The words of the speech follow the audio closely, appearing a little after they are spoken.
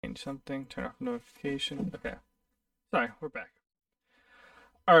Change something. Turn off notification. Okay. Sorry, we're back.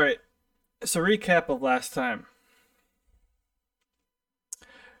 All right. So recap of last time.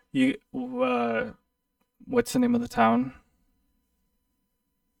 You what's the name of the town?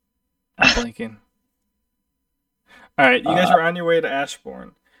 I'm blanking. All right, you guys were on your way to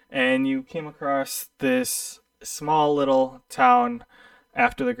Ashbourne, and you came across this small little town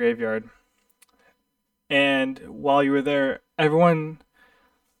after the graveyard. And while you were there, everyone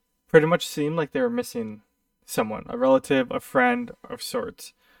pretty much seemed like they were missing someone, a relative, a friend of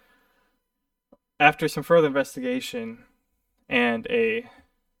sorts. After some further investigation and a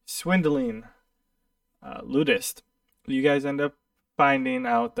swindling ludist, you guys end up finding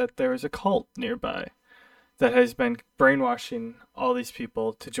out that there is a cult nearby that has been brainwashing all these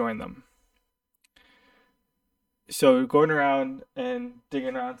people to join them. So going around and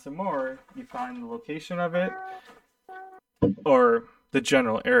digging around some more, you find the location of it, or the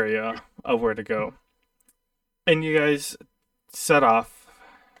general area of where to go. And you guys set off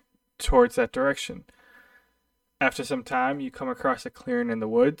towards that direction. After some time, you come across a clearing in the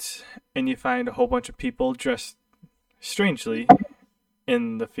woods, and you find a whole bunch of people dressed strangely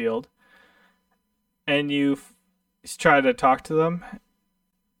in the field. And you try to talk to them,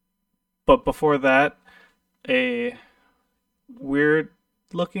 but before that, a weird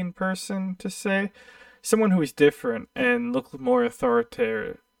looking person, to say, someone who was different and looked more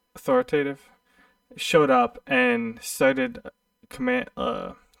authoritative, showed up and started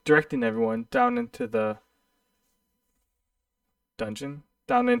directing everyone down into the dungeon,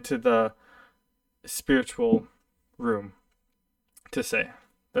 down into the spiritual room, to say.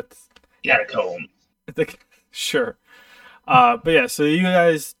 That's Catacomb. Sure. But yeah, so you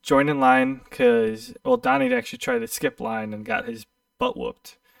guys joined in line because, well, Donnie actually tried to skip line and got his butt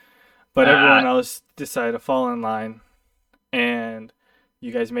whooped. But everyone else decided to fall in line, and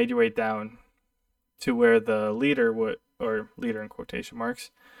you guys made your way down to where the leader or leader in quotation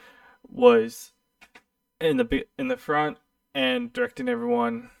marks, was in the front and directing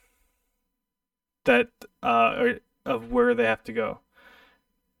everyone that of where they have to go.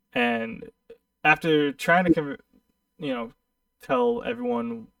 And after trying to tell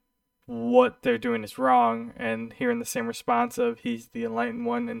everyone what they're doing is wrong, and hearing the same response of he's the enlightened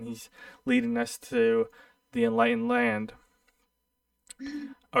one and he's leading us to the enlightened land,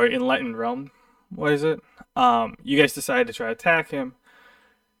 or enlightened realm, what is it? You guys decided to try to attack him,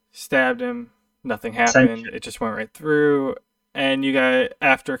 stabbed him, nothing happened, it just went right through. And you guys,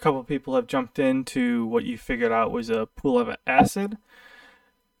 after a couple people have jumped into what you figured out was a pool of acid,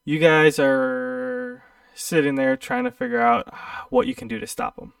 you guys are sitting there trying to figure out what you can do to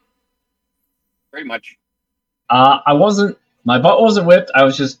stop them. Pretty much. My butt wasn't whipped. I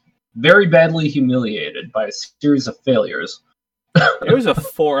was just very badly humiliated by a series of failures. It was a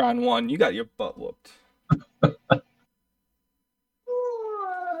 4-on-1. You got your butt whooped.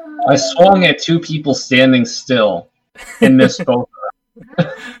 I swung at two people standing still and missed both of them.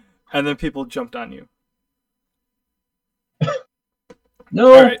 And then people jumped on you.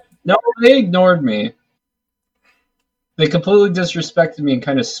 No, they ignored me. They completely disrespected me and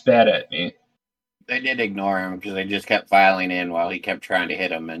kind of spat at me. They did ignore him because they just kept filing in while he kept trying to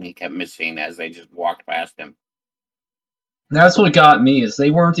hit him, and he kept missing as they just walked past him. That's what got me, is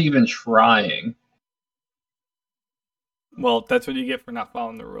they weren't even trying. Well, that's what you get for not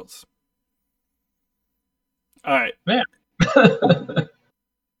following the rules. Alright. Man.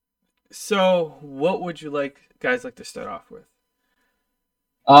 So, what would you guys like to start off with?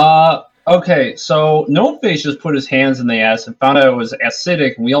 Okay, so Gnomeface just put his hands in the ass and found out it was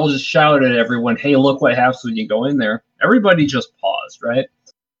acidic, and we all just shouted at everyone, hey, look what happens when you go in there. Everybody just paused, right?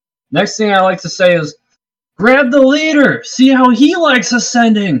 Next thing I like to say is, grab the leader! See how he likes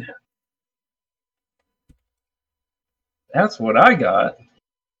ascending! That's what I got.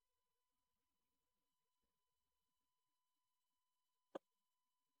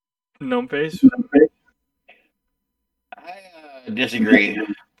 Gnomeface? I disagree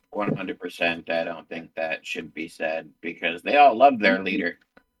 100%. I don't think that should be said because they all love their leader.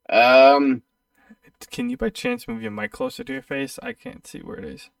 Can you by chance move your mic closer to your face? I can't see where it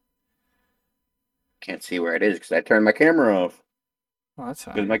is. Can't see where it is because I turned my camera off. Oh, that's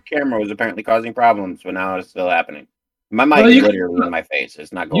fine. Because my camera was apparently causing problems, but now it's still happening. My mic is literally in my face.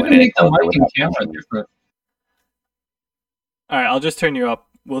 It's not going You can make the mic and camera different. Alright, I'll just turn you up.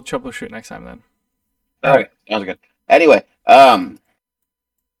 We'll troubleshoot next time then. Okay, sounds good. Anyway,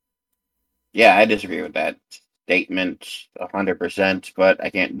 yeah, I disagree with that statement 100%, but I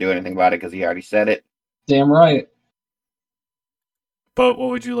can't do anything about it because he already said it. Damn right. But what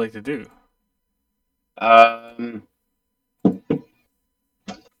would you like to do?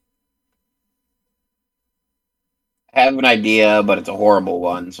 I have an idea, but it's a horrible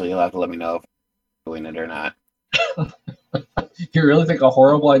one, so you'll have to let me know if I'm doing it or not. You really think a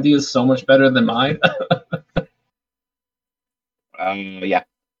horrible idea is so much better than mine? Yeah.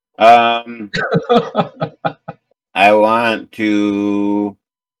 I want to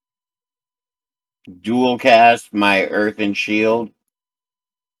dual cast my Earth and Shield.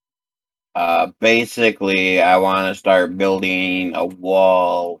 Basically, I want to start building a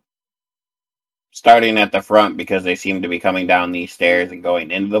wall, starting at the front because they seem to be coming down these stairs and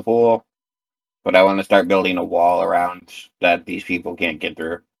going into the pool. But I want to start building a wall around that these people can't get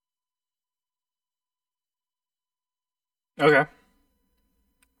through. Okay.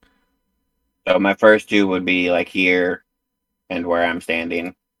 So my first two would be like here and where I'm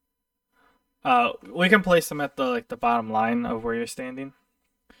standing. We can place them at the bottom line of where you're standing.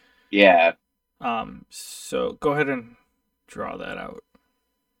 Yeah. So go ahead and draw that out.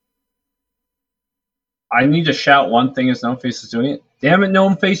 I need to shout one thing as Gnomeface is doing it. Damn it,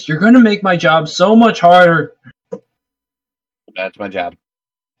 Gnomeface, you're going to make my job so much harder. That's my job.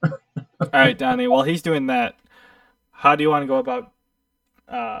 All right, Donnie, while he's doing that, how do you want to go about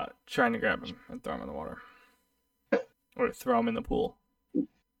trying to grab him and throw him in the water? Or throw him in the pool?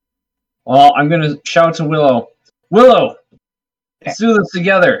 Well, I'm going to shout to Willow. Willow, let's do this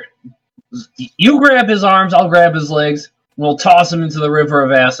together. You grab his arms, I'll grab his legs. We'll toss him into the river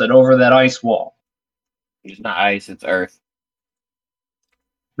of acid over that ice wall. It's not ice, it's earth.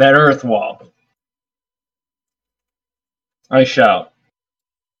 That earth wall. I shout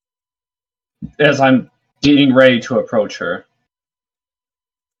as I'm getting ready to approach her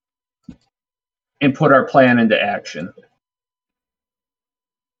and put our plan into action.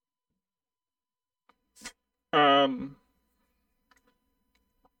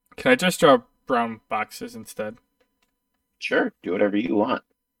 Can I just draw brown boxes instead? Sure, do whatever you want.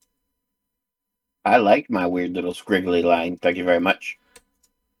 I like my weird little squiggly line. Thank you very much.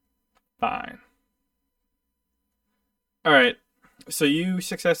 Fine. Alright, so you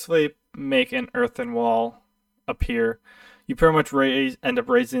successfully make an earthen wall appear. You pretty much end up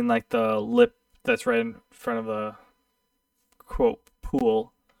raising like the lip that's right in front of the quote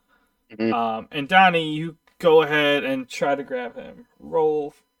pool. Mhm. And Donnie, you go ahead and try to grab him.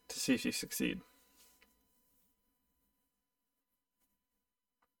 Roll to see if you succeed.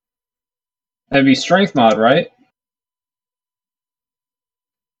 That'd be strength mod, right?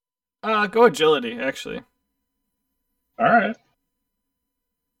 Go agility, actually. Alright.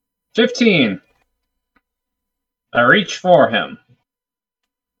 15. I reach for him.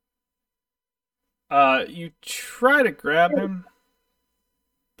 You try to grab him,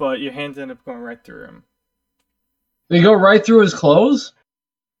 but your hands end up going right through him. They go right through his clothes?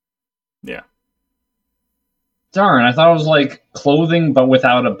 Yeah. Darn, I thought it was like clothing but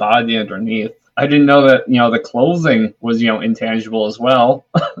without a body underneath. I didn't know that, the clothing was, intangible as well.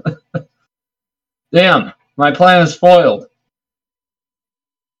 Damn, my plan is spoiled.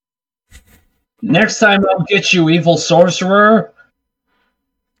 Next time I'll get you, evil sorcerer.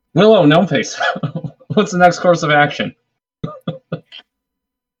 Willow, Gnomeface. What's the next course of action?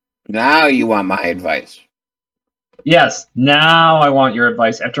 Now you want my advice. Yes, now I want your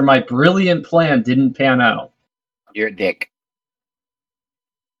advice after my brilliant plan didn't pan out. You're a dick.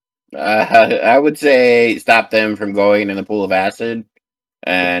 I would say stop them from going in the pool of acid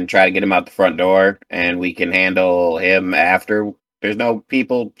and try to get him out the front door, and we can handle him after. There's no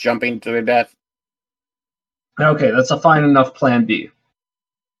people jumping to their death. Okay, that's a fine enough plan B.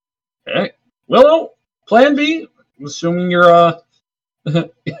 Okay. Willow, plan B? I'm assuming you're,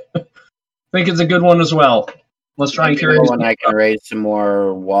 think it's a good one as well. Let's try and carry this. When I can raise some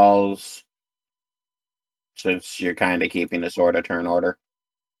more walls, since you're kind of keeping the sort of turn order.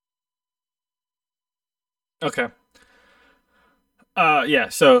 Okay. Yeah,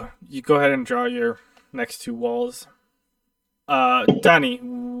 so you go ahead and draw your next two walls. Donnie,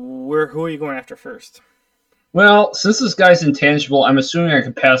 who are you going after first? Well, since this guy's intangible, I'm assuming I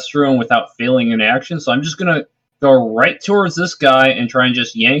can pass through him without failing in action, so I'm just gonna go right towards this guy and try and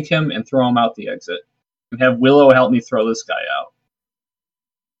just yank him and throw him out the exit. And have Willow help me throw this guy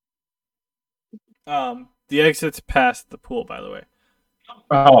out. The exit's past the pool, by the way.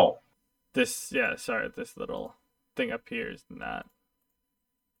 Oh. This little thing up here is not.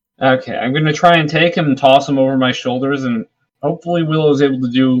 Okay, I'm going to try and take him and toss him over my shoulders, and hopefully Willow's able to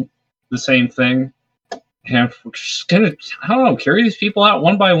do the same thing. And we're just going to, I don't know, carry these people out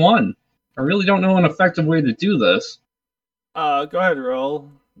one by one. I really don't know an effective way to do this. Go ahead, roll.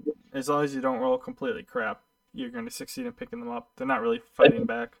 As long as you don't roll completely crap, you're going to succeed in picking them up. They're not really fighting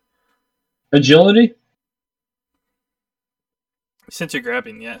back. Agility? Since you're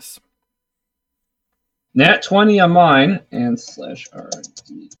grabbing, yes. Nat 20 on mine, and slash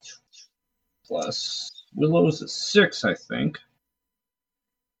RD plus Willow's is 6, I think.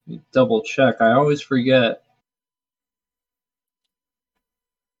 Let me double check. I always forget.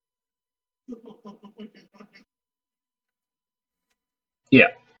 Yeah.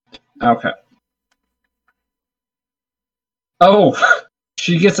 Okay. Oh,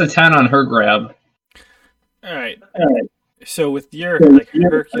 she gets a 10 on her grab. All right. So with your like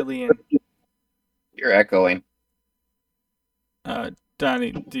Herculean, You're echoing.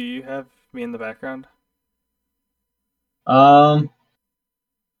 Donnie, do you have me in the background? Are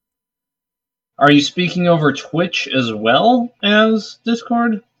you speaking over Twitch as well as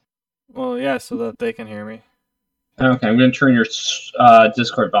Discord? Well, yeah, so that they can hear me. Okay, I'm going to turn your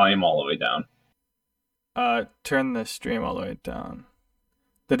Discord volume all the way down. Turn the stream all the way down.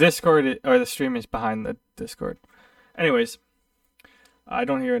 The Discord or the stream is behind the Discord. Anyways, I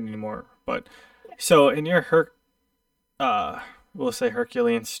don't hear it anymore. But so in your we'll say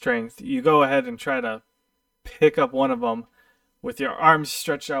Herculean strength, you go ahead and try to pick up one of them with your arms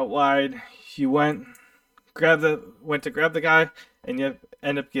stretched out wide. You went to grab the guy, and you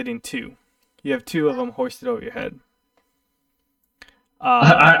end up getting two. You have two of them hoisted over your head.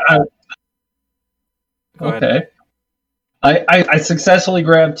 Okay. I successfully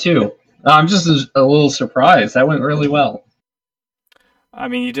grabbed two. I'm just a little surprised. That went really well. I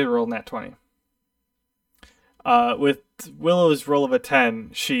mean, you did roll nat 20. With Willow's roll of a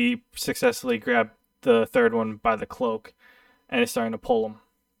 10, she successfully grabbed the third one by the cloak and is starting to pull him.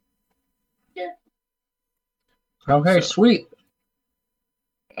 Yeah. Okay, sweet.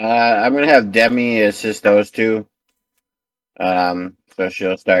 I'm going to have Demi assist those two. So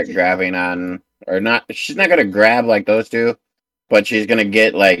she'll start grabbing on, or not, she's not going to grab like those two, but she's going to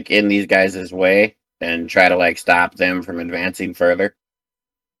get like in these guys' way and try to like stop them from advancing further.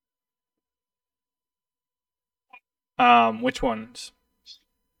 Which ones?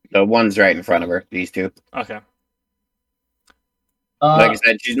 The ones right in front of her, these two. Okay. Like I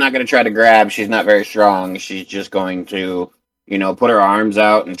said, she's not going to try to grab. She's not very strong. She's just going to, put her arms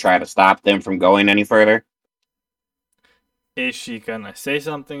out and try to stop them from going any further. Is she going to say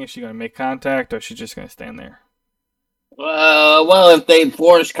something? Is she going to make contact? Or is she just going to stand there? Well, if they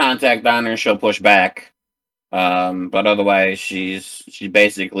force contact on her, she'll push back. But otherwise, she's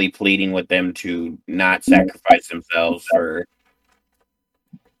basically pleading with them to not sacrifice themselves for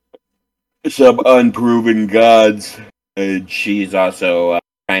some unproven gods. And she's also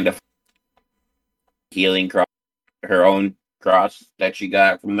kind of healing her own cross that she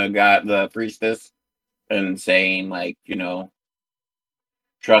got from the priestess, and saying like,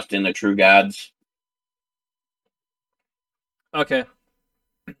 trust in the true gods. Okay.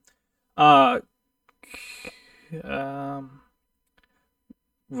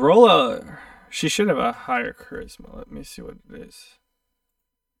 She should have a higher charisma. Let me see what it is.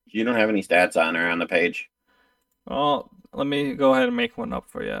 You don't have any stats on her on the page. Well, let me go ahead and make one up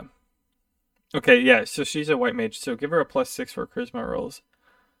for you. Okay, yeah, so she's a white mage, so give her a +6 for charisma rolls.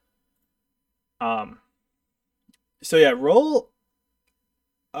 So yeah, roll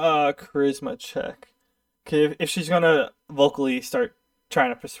a charisma check. Okay, if she's gonna vocally start trying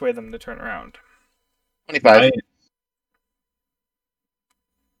to persuade them to turn around. 25.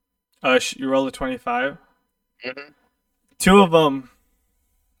 You roll a 25. Mm-hmm. Two of them,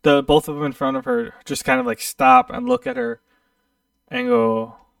 both of them in front of her, just kind of like stop and look at her, and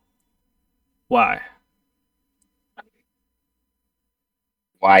go, "Why?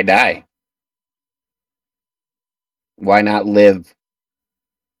 Why die? Why not live?"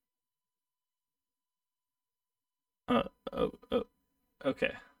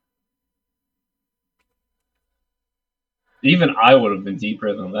 Okay. Even I would have been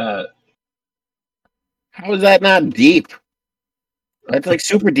deeper than that. How is that not deep? That's like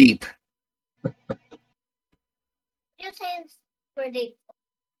super deep. Your hands were deep.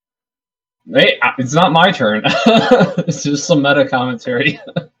 Hey, it's not my turn. It's just some meta commentary.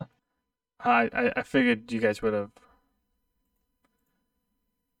 I figured you guys would have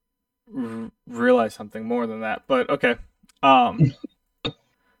realized something more than that, but okay.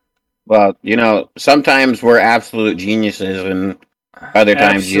 Well, sometimes we're absolute geniuses, and other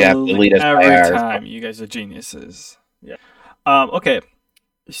times you have to lead us by every time you guys are geniuses. Yeah. Okay.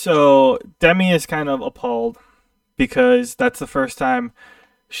 So Demi is kind of appalled because that's the first time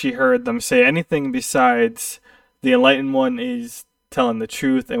she heard them say anything besides the Enlightened One is telling the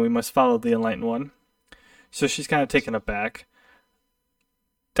truth and we must follow the Enlightened One. So she's kind of taken aback.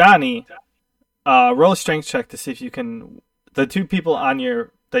 Donnie, roll a strength check to see if you can. The two people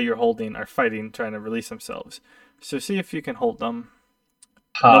that you're holding are fighting, trying to release themselves. So see if you can hold them.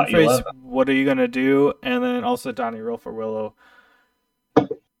 Numbface, 11. what are you gonna do? And then also Donnie, roll for Willow.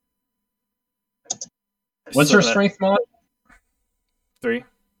 What's So her that- strength mod? 3.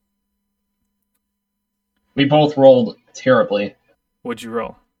 We both rolled terribly. What'd you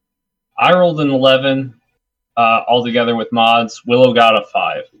roll? I rolled an 11 altogether with mods. Willow got a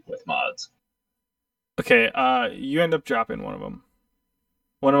 5 with mods. Okay, you end up dropping one of them.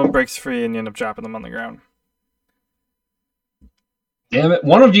 One of them breaks free, and you end up dropping them on the ground. Damn it.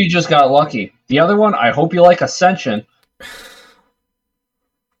 One of you just got lucky. The other one, I hope you like Ascension.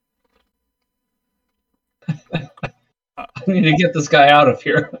 I need to get this guy out of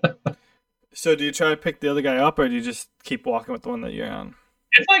here. So do you try to pick the other guy up, or do you just keep walking with the one that you're on?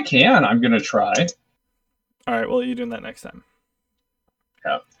 If I can, I'm going to try. All right, well, you're doing that next time.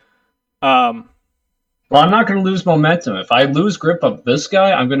 Yeah. Well, I'm not going to lose momentum. If I lose grip of this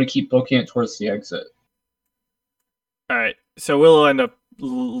guy, I'm going to keep booking it towards the exit. all right, so we'll end up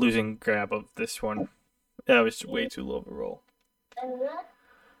losing grab of this one. That was way too low of a roll.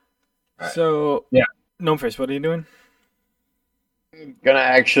 Right. So, Yeah. Gnomeface, what are you doing? Gonna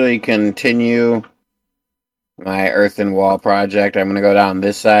actually continue my earthen wall project. I'm gonna go down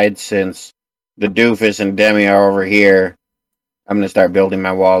this side since the doofus and Demi are over here. I'm gonna start building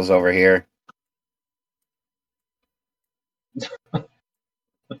my walls over here.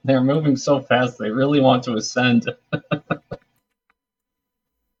 They're moving so fast, they really want to ascend.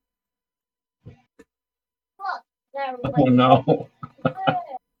 Oh no.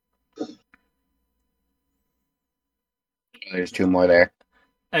 There's 2 more there.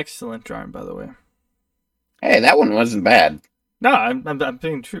 Excellent drawing, by the way. Hey, that one wasn't bad. No, I'm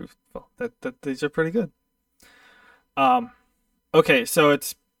being truthful. That these are pretty good. Okay, so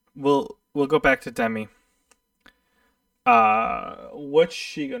we'll go back to Demi. What's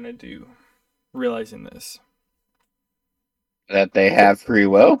she gonna do? Realizing this. That they have free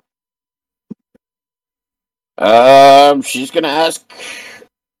will. She's gonna ask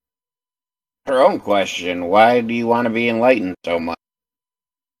her own question. Why do you want to be enlightened so much?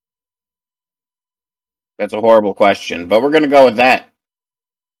 That's a horrible question, but we're gonna go with that.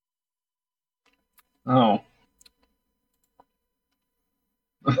 Oh.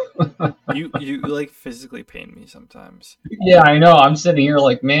 You like physically pain me sometimes. Yeah, I know. I'm sitting here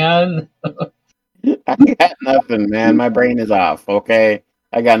like, man. I got nothing, man. My brain is off, okay?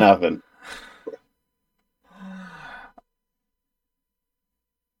 I got nothing.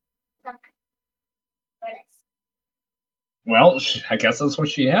 Well, I guess that's what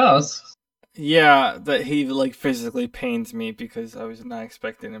she has. Yeah, that he like physically pains me because I was not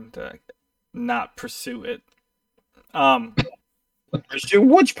expecting him to not pursue it. Pursue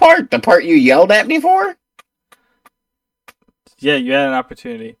which part? The part you yelled at me for? Yeah, you had an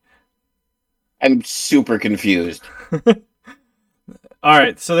opportunity. I'm super confused. All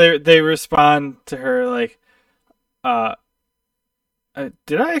right, so they respond to her like,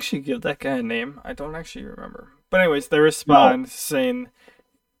 did I actually give that guy a name? I don't actually remember. But anyways, they respond saying,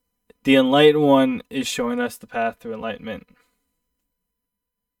 "The enlightened one is showing us the path to enlightenment."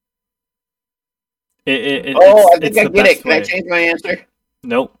 I think I get it. Can I change my answer?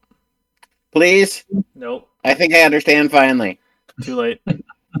 Nope. Please? Nope. I think I understand finally. Too late.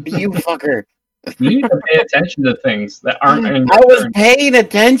 You fucker. You need to pay attention to things that aren't in I was paying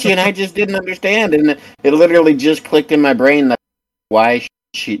attention. I just didn't understand, and it literally just clicked in my brain that why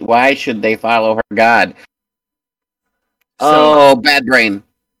should they follow her god? Oh, bad brain.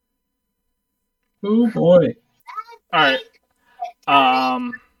 Oh boy. All right.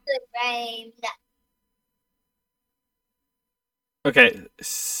 Okay.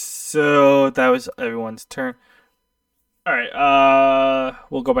 So that was everyone's turn. All right.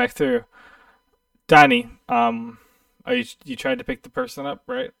 We'll go back through. Donnie, you tried to pick the person up,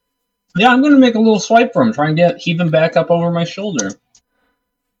 right? Yeah, I'm gonna make a little swipe for him, try and heave him back up over my shoulder.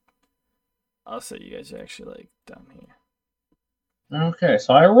 I'll say you guys are actually like down here. Okay,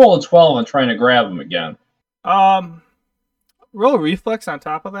 so I roll a 12 on trying to grab him again. Roll a reflex on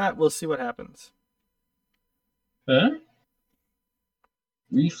top of that. We'll see what happens. Okay.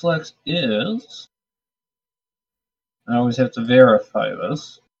 Reflex is... I always have to verify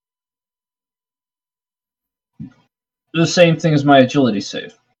this. The same thing as my agility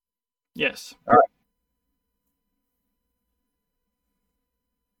save. Yes. All right.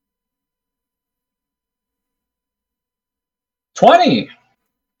 $20!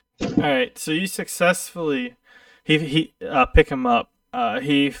 All right. So you successfully he pick him up.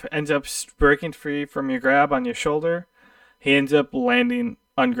 He ends up breaking free from your grab on your shoulder. He ends up landing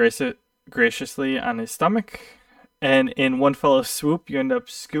ungraciously on his stomach, and in one fell swoop, you end up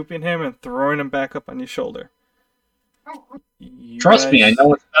scooping him and throwing him back up on your shoulder. Trust me, I know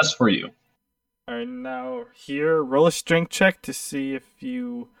what's best for you. Are now here. Roll a strength check to see if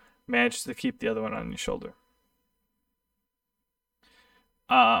you manage to keep the other one on your shoulder.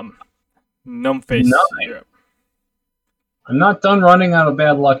 Gnome face. 9. I'm not done running out of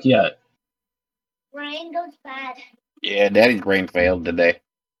bad luck yet. Rain goes bad. Yeah, Daddy's brain failed today.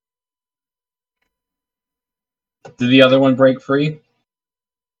 Did the other one break free?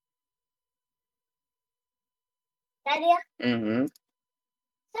 Daddy, Mm-hmm.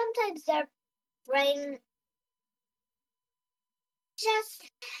 sometimes their brain just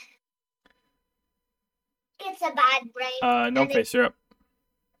gets a bad brain. Gnome face, you're up.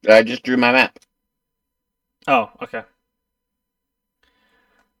 I just drew my map. Oh, okay.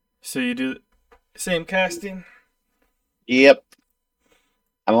 So you do the same casting? Yep.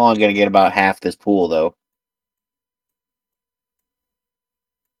 I'm only gonna get about half this pool though.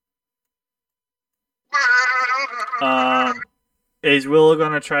 Is Willow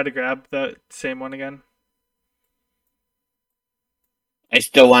gonna try to grab that same one again? I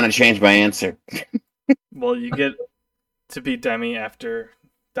still want to change my answer. Well, you get to be Demi after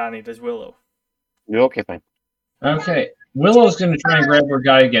Donnie does Willow. Okay, fine. Okay. Willow's going to try and grab her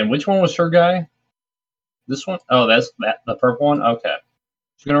guy again. Which one was her guy? This one? Oh, that's the purple one? Okay.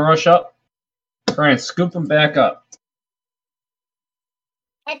 She's going to rush up. Try and scoop him back up.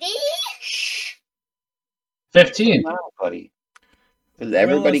 Daddy? 15. Wow, buddy. Because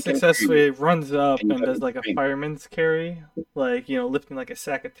everybody Willow can successfully runs up and Anybody does like a can- fireman's carry, like, you know, lifting like a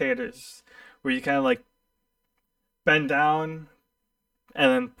sack of taters, where you kind of like bend down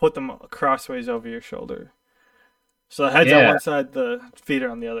and then put them crossways over your shoulder. So the head's on Yeah. one side, the feet are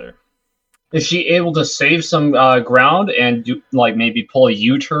on the other. Is she able to save some ground and do like maybe pull a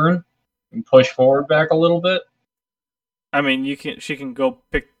U-turn and push forward back a little bit? I mean, she can go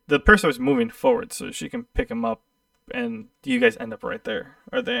pick the person was moving forward, so she can pick him up, and you guys end up right there,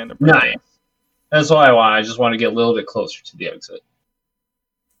 or they end up right Nice. That's what I want. I just want to get a little bit closer to the exit.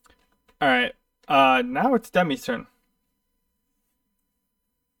 there. All right. Now it's Demi's turn.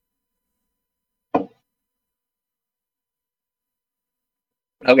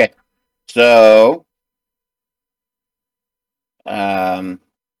 Okay. So okay.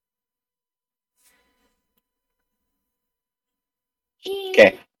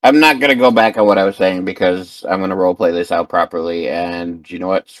 I'm not gonna go back on what I was saying because I'm gonna role play this out properly, and you know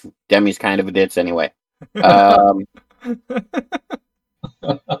what? Demi's kind of a ditz anyway.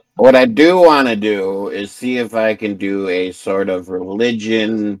 What I do want to do is see if I can do a sort of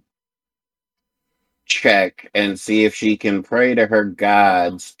religion check and see if she can pray to her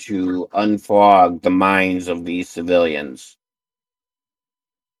gods to unfog the minds of these civilians.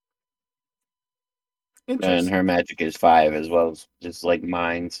 And Interesting. her magic is 5 as well as just like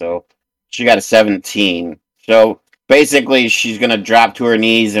mine, so she got a 17. So basically she's gonna drop to her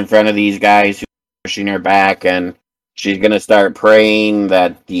knees in front of these guys who are pushing her back, and she's gonna start praying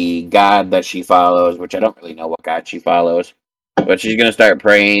that the god that she follows, which I don't really know what god she follows, but she's gonna start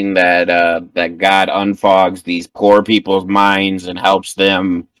praying that that God unfogs these poor people's minds and helps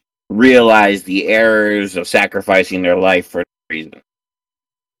them realize the errors of sacrificing their life for no reason.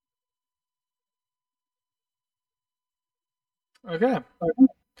 Okay.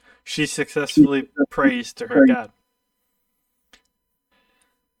 She successfully prays to her god.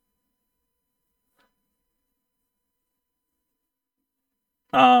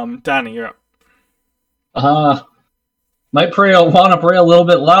 Donnie, you're up. Might want to pray a little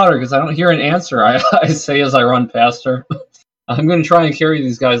bit louder because I don't hear an answer. I say as I run past her. I'm going to try and carry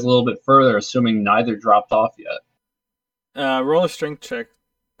these guys a little bit further, assuming neither dropped off yet. Roll a strength check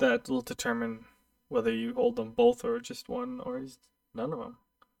that will determine whether you hold them both or just one or none of them.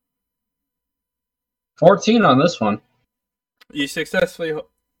 14 on this one. You successfully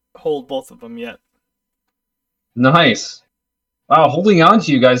hold both of them yet. Nice. Wow, holding on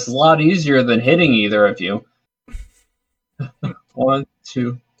to you guys is a lot easier than hitting either of you. 1,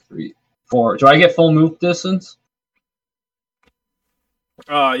 2, 3, 4. Do I get full move distance?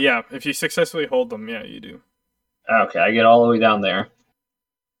 Yeah. If you successfully hold them, yeah, you do. Okay, I get all the way down there.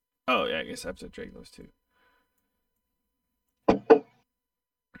 Oh yeah, I guess I have to drag those two.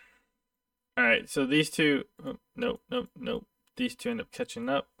 All right, so these two. Oh, nope. These two end up catching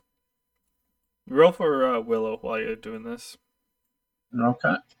up. Roll for Willow while you're doing this.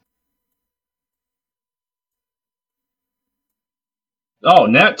 Okay. Oh,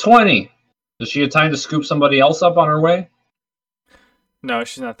 nat 20. Does she have time to scoop somebody else up on her way? No,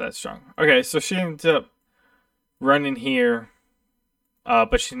 she's not that strong. Okay, so she ends up running here,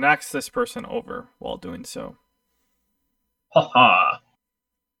 but she knocks this person over while doing so. Haha.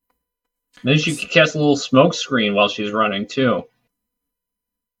 Then she could cast a little smoke screen while she's running too.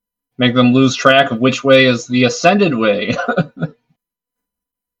 Make them lose track of which way is the ascended way.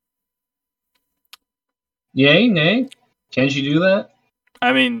 Yay, nay? Can she do that?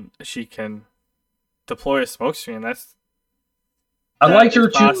 I mean, she can deploy a smoke screen. I'd like her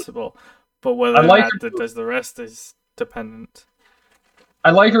to. Possible, but whether or not that does the rest is dependent.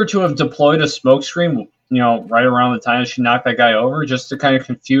 I'd like her to have deployed a smoke screen, right around the time she knocked that guy over, just to kind of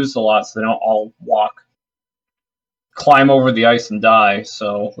confuse the lot so they don't all climb over the ice and die.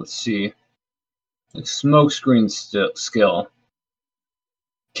 So let's see. Smoke screen skill.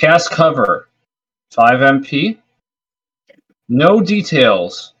 Cast cover. 5 MP. No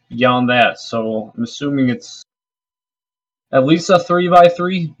details beyond that, so I'm assuming it's at least a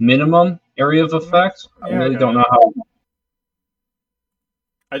 3x3 minimum area of effect. I really don't know how.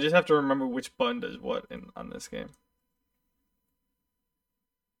 I just have to remember which button does what on this game.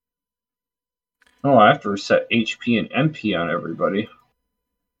 Oh, I have to reset HP and MP on everybody.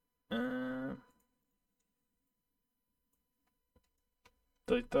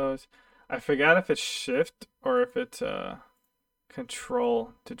 Delete those. I forgot if it's shift or if it's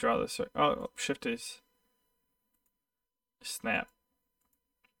control to draw the circle. Oh, shift is snap.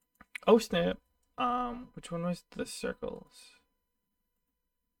 Oh, snap. Which one was the circles?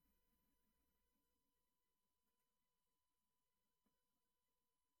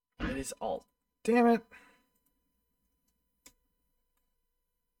 It is alt. Damn it.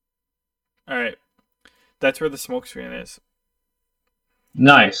 Alright. That's where the smoke screen is.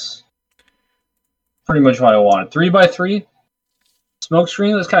 Nice. Pretty much what I wanted. 3x3 smoke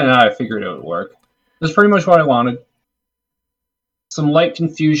screen. That's kind of how I figured it would work. That's pretty much what I wanted. Some light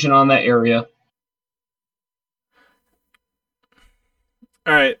confusion on that area.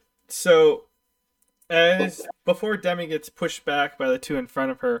 Alright, so before Demi gets pushed back by the two in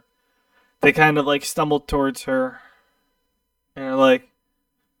front of her, they kind of stumble towards her and are like,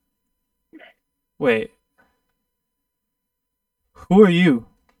 wait, who are you?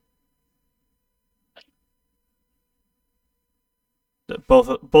 Both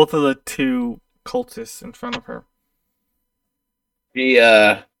of the two cultists in front of her.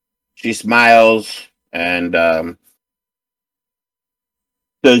 She smiles and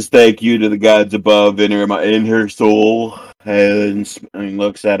says thank you to the gods above in her soul, and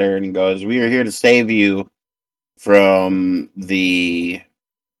looks at her and goes, "We are here to save you from the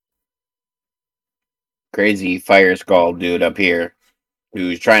crazy fire skull dude up here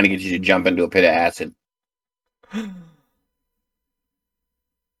who's trying to get you to jump into a pit of acid."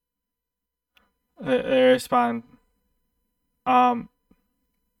 They respond,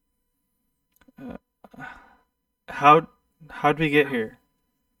 how'd we get here?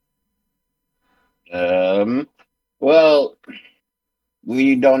 Well,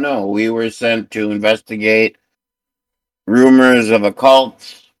 we don't know. We were sent to investigate rumors of a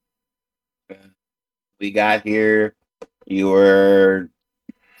cult. We got here. You were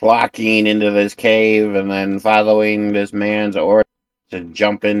flocking into this cave and then following this man's order to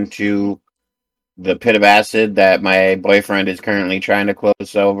jump into the pit of acid that my boyfriend is currently trying to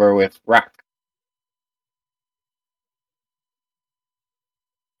close over with rock.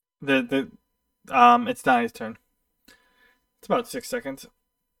 It's Donnie's turn. It's about 6 seconds.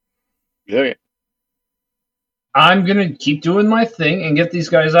 Okay. I'm gonna keep doing my thing and get these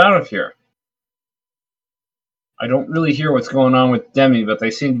guys out of here. I don't really hear what's going on with Demi, but they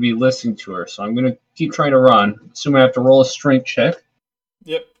seem to be listening to her, so I'm gonna keep trying to run. Assume I have to roll a strength check.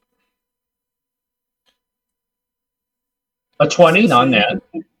 Yep. A 20, not net.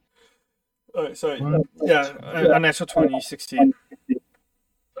 Alright, sorry. Yeah, a natural 20, 16.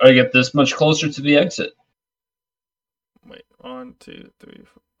 I get this much closer to the exit. Wait, 1, 2, 3,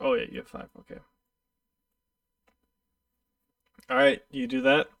 4. Oh, yeah, you have 5. Okay. Alright, you do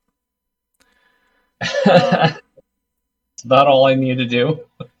that. It's about all I need to do.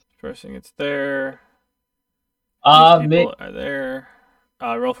 First thing, it's there. People are there.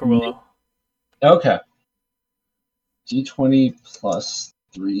 Roll for Willow. Okay. D20 plus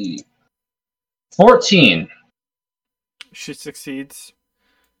 3. 14. She succeeds.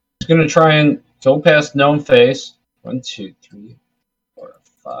 She's going to try and go past Gnome Face. 1, 2, 3, 4,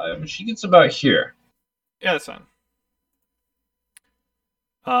 5. She gets about here. Yeah, that's fine.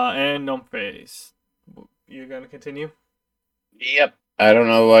 And Gnome Face. You're going to continue? Yep. I don't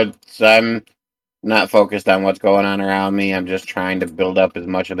know I'm not focused on what's going on around me. I'm just trying to build up as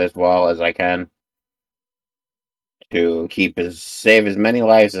much of this wall as I can to save as many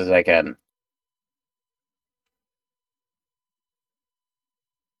lives as I can.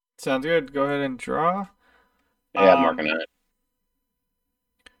 Sounds good. Go ahead and draw. Yeah, I'm working on it.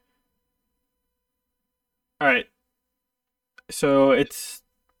 All right. So it's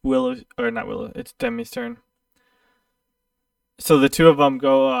Willow, or not Willow. It's Demi's turn. So the two of them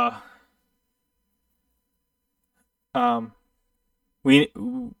go. We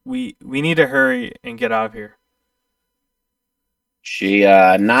need to hurry and get out of here. She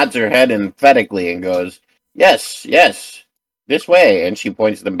nods her head emphatically and goes, "Yes, yes, this way." And she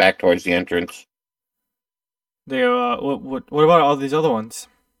points them back towards the entrance. They go, what about all these other ones?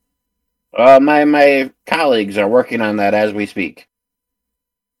 My colleagues are working on that as we speak.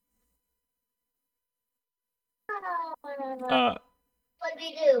 What do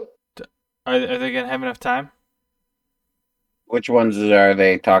we do? Are they gonna have enough time? Which ones are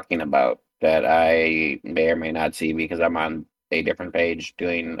they talking about that I may or may not see because I'm on a different page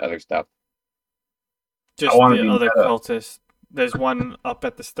doing other stuff? Just the other cultists. There's one up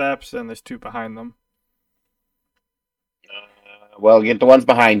at the steps, and there's two behind them. Well, get the ones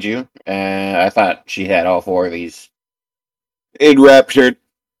behind you. I thought she had all four of these enraptured.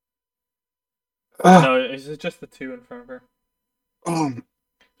 No, is it just the two in front of her?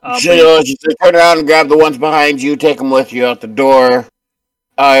 She said, turn around and grab the ones behind you, take them with you out the door.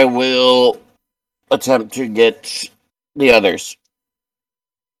 I will attempt to get the others.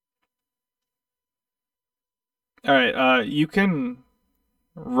 Alright, you can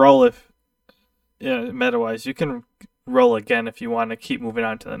roll meta-wise, you can roll again if you want to keep moving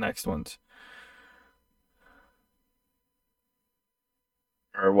on to the next ones.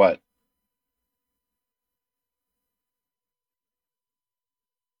 Or what?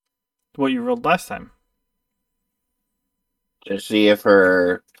 What you rolled last time. To see if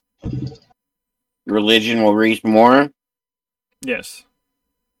her religion will reach more? Yes.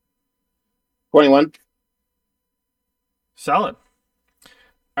 21. Solid.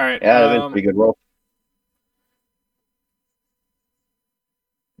 Alright. Yeah, that's a pretty good roll.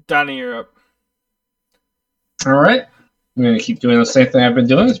 Donnie, you're up. All right. I'm going to keep doing the same thing I've been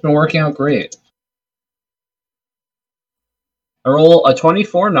doing. It's been working out great. I roll a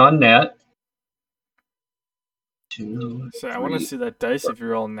 24 non-nat. I want to see that dice if you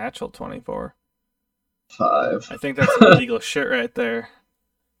roll a natural 24. 5. I think that's illegal shit right there.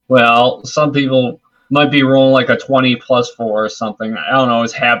 Well, some people might be rolling like a 20 plus 4 or something. I don't know.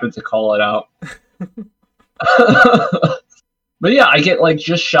 It's habit to call it out. But yeah, I get like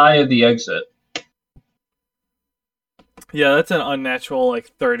just shy of the exit. Yeah, that's an unnatural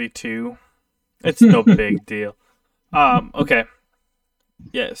like 32. It's no big deal. Okay.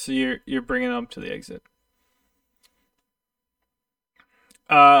 Yeah, so you're bringing them to the exit.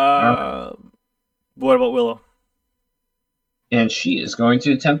 What about Willow? And she is going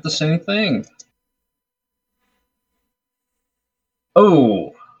to attempt the same thing.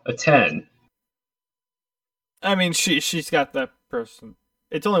 Oh, a 10. I mean, she's got that person.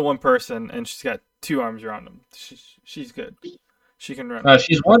 It's only one person, and she's got two arms around him. She's good. She can run.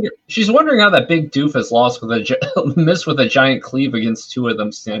 She's wondering how that big doofus lost with missed with a giant cleave against two of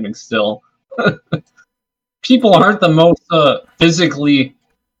them standing still. People aren't the most physically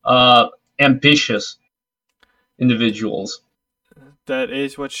ambitious individuals. That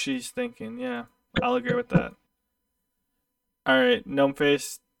is what she's thinking. Yeah, I'll agree with that. All right, Gnome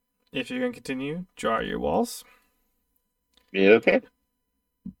Face. If you're gonna continue, draw your walls. Yeah, okay.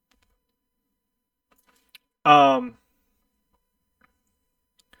 And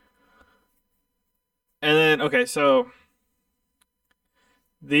then, okay, so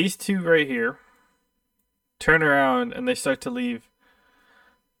these two right here turn around and they start to leave.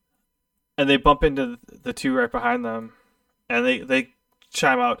 And they bump into the two right behind them. And they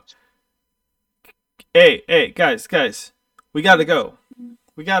chime out, Hey, guys, we gotta go.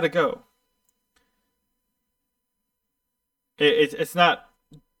 We gotta go. It's not,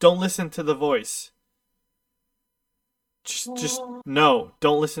 don't listen to the voice. Just no,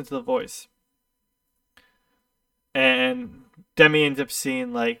 don't listen to the voice. And Demi ends up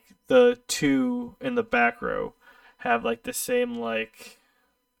seeing like the two in the back row have like the same like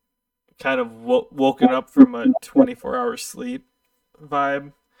kind of woken up from a 24-hour sleep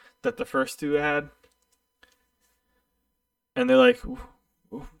vibe that the first two had. And they're like,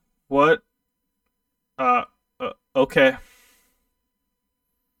 what? Okay.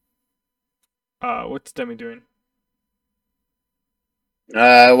 What's Demi doing?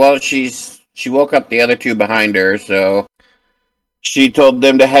 Well, she woke up the other two behind her, so she told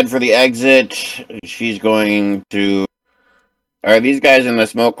them to head for the exit. She's going to... Are these guys in the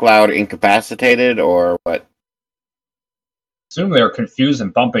smoke cloud incapacitated, or what? Assume they're confused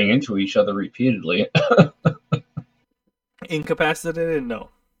and bumping into each other repeatedly. Incapacitated? No.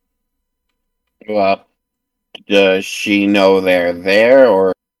 Well, does she know they're there,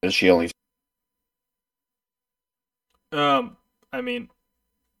 or does she only... I mean,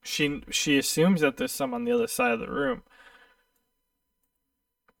 she assumes that there's some on the other side of the room.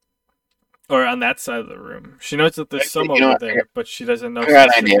 Or on that side of the room. She knows that there's some over there, but she doesn't know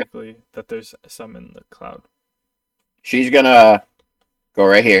specifically that there's some in the cloud. She's gonna go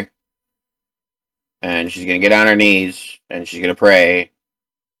right here. And she's gonna get on her knees and she's gonna pray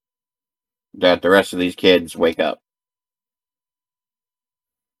that the rest of these kids wake up.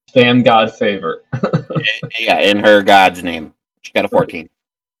 Spam God favor. Yeah, in her God's name. She got a 14.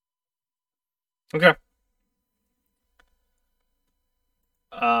 Okay.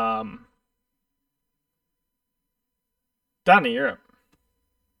 Donnie, you're up.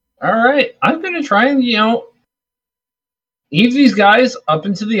 All right, I'm gonna try and ease these guys up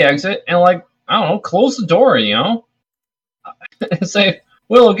into the exit and I don't know, close the door. And say,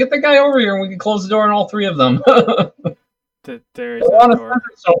 Willow, get the guy over here and we can close the door on all three of them. There is a door.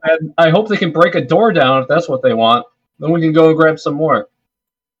 So I hope they can break a door down if that's what they want. Then we can go and grab some more.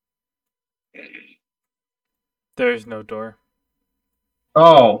 There is no door.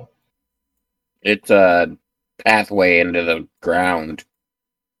 Oh. It's a pathway into the ground.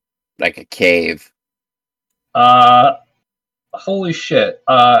 Like a cave. Holy shit.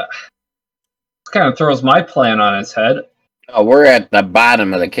 This kind of throws my plan on its head. Oh, we're at the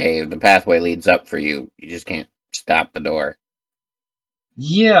bottom of the cave. The pathway leads up for you. You just can't stop the door.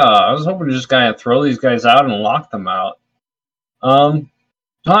 Yeah, I was hoping to just kind of throw these guys out and lock them out.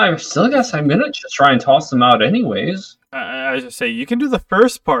 I still guess I'm gonna just try and toss them out anyways. I was just say you can do the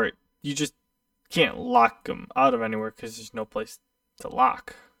first part. You just can't lock them out of anywhere because there's no place to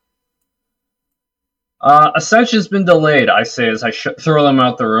lock. Ascension's been delayed, I say, as I throw them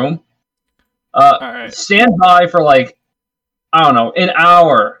out the room. Alright. Stand by for, I don't know, an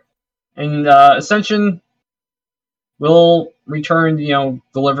hour. And, Ascension will return,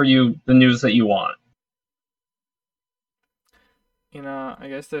 deliver you the news that you want. I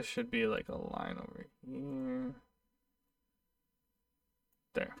guess there should be, a line over here.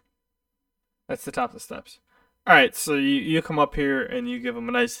 There. That's the top of the steps. Alright, so you come up here and you give them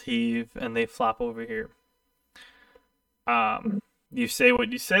a nice heave and they flop over here. You say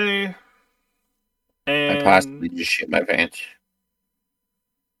what you say. And I possibly just shit my pants.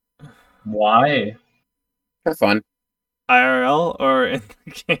 Why? For fun. IRL or in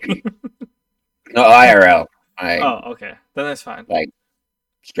the game? No, IRL. Oh, okay. Then that's fine.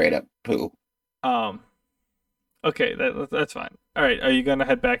 Straight up poo. Okay, that's fine. Alright, are you gonna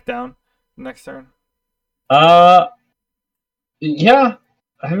head back down next turn? Yeah.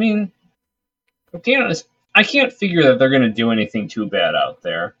 I mean, to be honest, I can't figure that they're going to do anything too bad out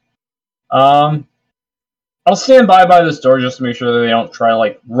there. I'll stand by this door just to make sure that they don't try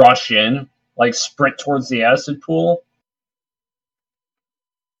to, rush in, sprint towards the acid pool.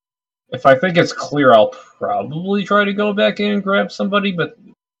 If I think it's clear, I'll probably try to go back in and grab somebody, but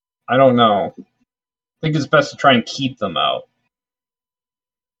I don't know. I think it's best to try and keep them out.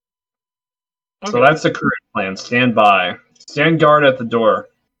 Okay. So that's the current plan. Stand by. Stand guard at the door.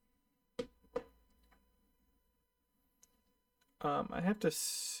 I have to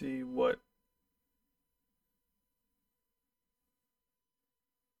see what...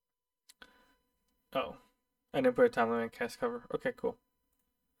 Oh. I didn't put a time limit on cast cover. Okay, cool.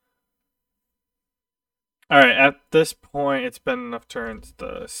 Alright, at this point, it's been enough turns.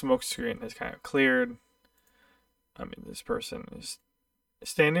 The smoke screen has kind of cleared. I mean, this person is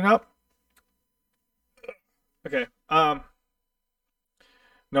standing up. Okay,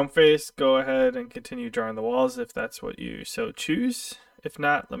 Gnomeface, go ahead and continue drawing the walls if that's what you so choose. If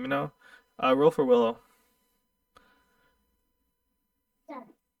not, let me know. Roll for Willow. 7.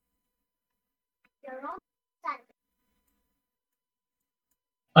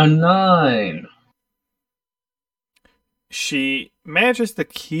 A 9. She manages to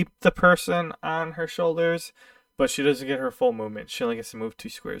keep the person on her shoulders, but she doesn't get her full movement. She only gets to move 2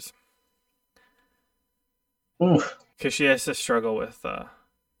 squares. Oof. Because she has to struggle with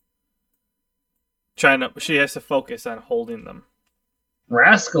she has to focus on holding them.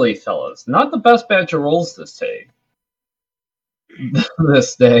 Rascally fellas. Not the best batch of rolls this day.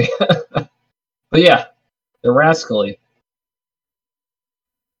 This day. But yeah, they're rascally.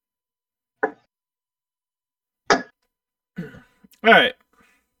 Alright.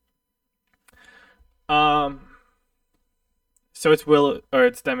 So it's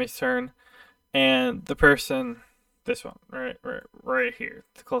it's Demi's turn, and the person, this one, right here,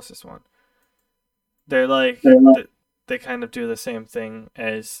 the closest one. They're they kind of do the same thing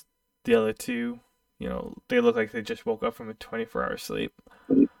as the other two. They look like they just woke up from a 24-hour sleep.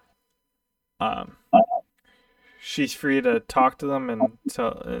 She's free to talk to them and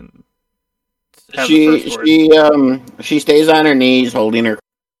have the first word. She stays on her knees, holding her,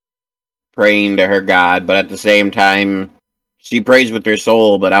 praying to her God, but at the same time, she prays with her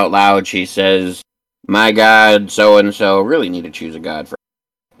soul, but out loud she says, "My God, so and so," really need to choose a God for,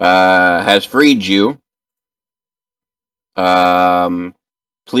 has freed you.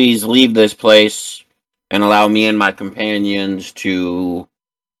 Please leave this place and allow me and my companions to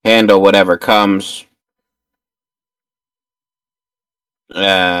handle whatever comes.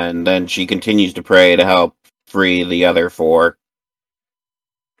 And then she continues to pray to help free the other four.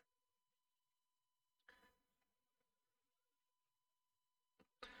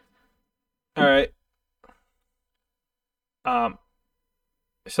 All right.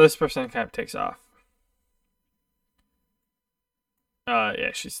 So this person kind of takes off.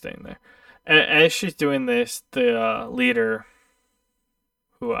 Yeah, she's staying there. As she's doing this, the leader,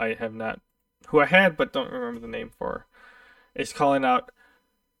 who I had but don't remember the name for, is calling out,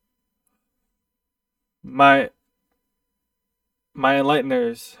 My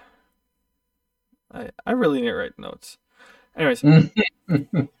enlighteners. I really need to write notes. Anyways,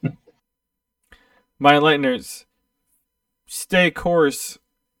 my enlighteners, stay course,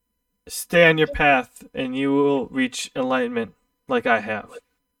 stay on your path, and you will reach enlightenment like I have.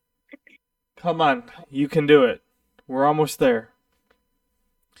 Come on, you can do it. We're almost there.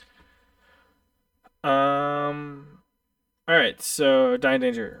 Alright, so Dying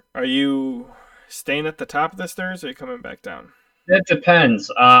Danger, are you staying at the top of the stairs or are you coming back down? It depends.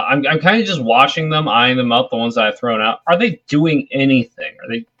 I'm kind of just watching them, eyeing them up, the ones that I've thrown out. Are they doing anything? Are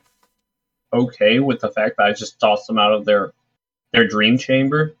they okay with the fact that I just tossed them out of their dream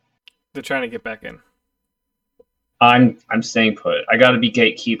chamber? They're trying to get back in. I'm staying put. I got to be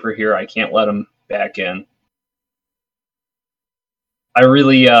gatekeeper here. I can't let them back in. I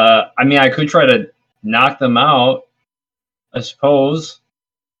really, I mean, I could try to knock them out, I suppose.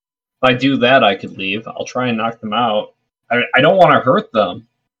 If I do that, I could leave. I'll try and knock them out. I don't want to hurt them.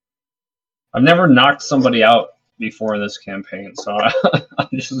 I've never knocked somebody out before in this campaign, so I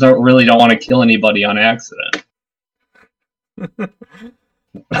just don't want to kill anybody on accident.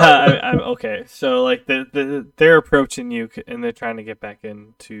 I'm okay. So like they're approaching you and they're trying to get back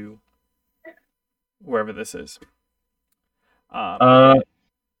into wherever this is.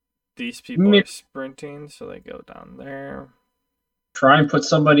 These people are sprinting, so they go down there. Try and put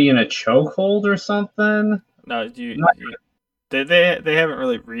somebody in a chokehold or something. No, they haven't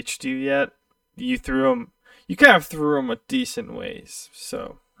really reached you yet. You threw them. You kind of threw them a decent ways.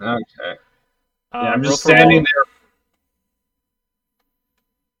 So okay. Yeah, I'm just standing there.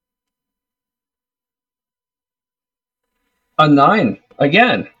 A 9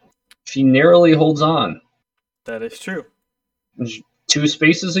 again. She narrowly holds on. That is true. 2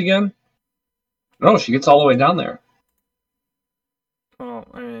 spaces again. No, she gets all the way down there. Well,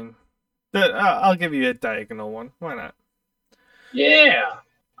 I mean, I'll give you a diagonal one. Why not? Yeah,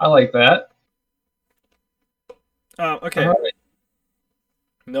 I like that. Okay. Right.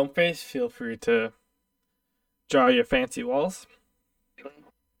 Gnome Face, feel free to draw your fancy walls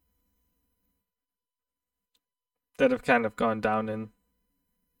that have kind of gone down in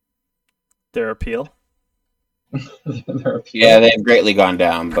their appeal. Yeah, they've greatly gone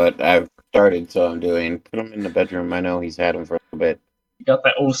down, but I've started, so I'm doing. Put them in the bedroom. I know he's had them for a little bit. You got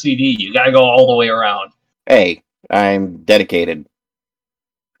that OCD. You gotta go all the way around. Hey, I'm dedicated.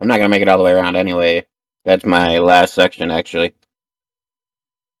 I'm not gonna make it all the way around anyway. That's my last section, actually.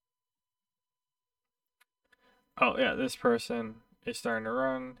 Oh, yeah, this person is starting to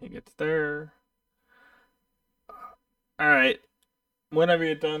run. He gets there. Alright. Whenever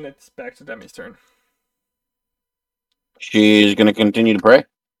you're done, it's back to Demi's turn. She's gonna continue to pray.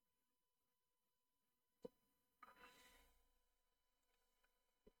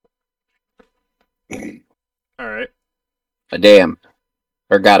 Alright. Damn.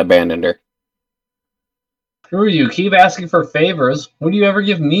 Her God abandoned her. Screw you. Keep asking for favors. What do you ever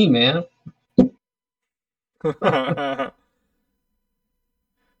give me, man? Alright.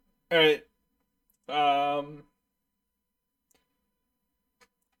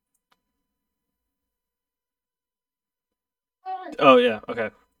 Oh, yeah.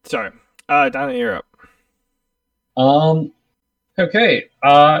 Okay. Sorry. Donna, you're up. Okay.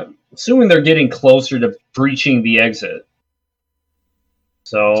 Assuming they're getting closer to breaching the exit.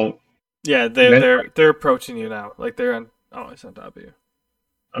 So. Yeah, they're approaching you now. Like they're always on top of you.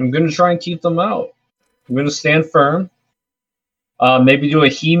 I'm gonna try and keep them out. I'm gonna stand firm. Maybe do a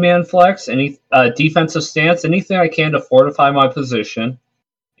He-Man flex, any defensive stance, anything I can to fortify my position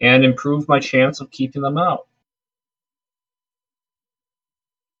and improve my chance of keeping them out.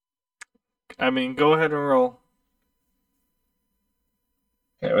 I mean, go ahead and roll.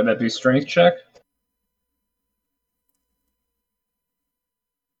 Okay, would that be strength check?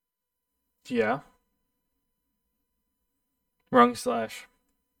 Yeah. Wrong slash.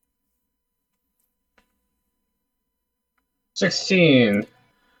 16.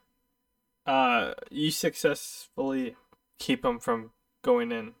 You successfully keep him from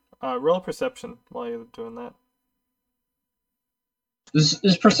going in. Roll perception while you're doing that.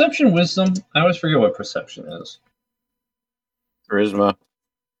 Is perception wisdom? I always forget what perception is. Charisma.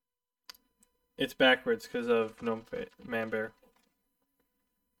 It's backwards because of no man bear.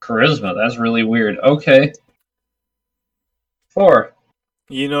 Charisma, that's really weird. Okay. 4.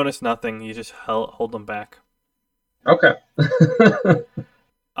 You notice nothing. You just hold them back. Okay.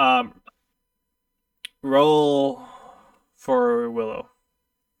 Roll for Willow.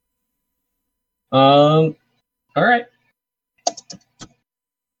 All right.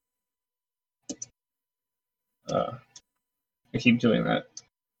 I keep doing that.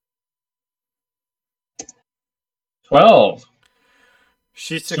 12.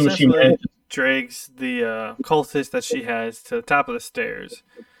 She So she successfully managed- drags the cultist that she has to the top of the stairs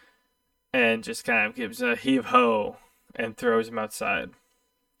and just kind of gives a heave-ho and throws him outside.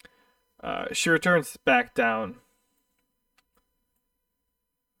 She returns back down.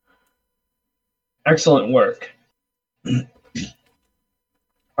 Excellent work.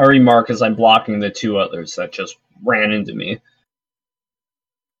 I remark as I'm blocking the two others that just ran into me.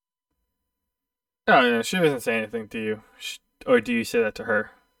 Oh, yeah, she doesn't say anything to you. Or do you say that to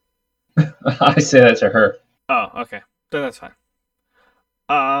her? I say that to her. Oh, okay. Then that's fine.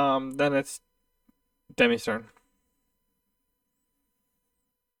 Then it's Demi's turn.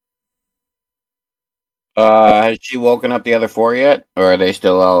 Has she woken up the other four yet? Or are they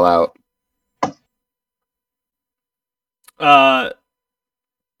still all out?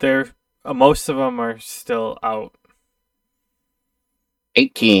 They're most of them are still out.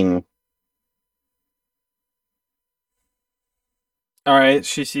 18. All right,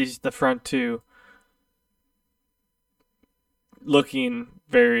 she sees the front two looking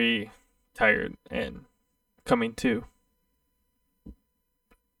very tired and coming to.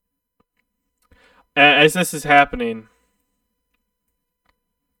 As this is happening,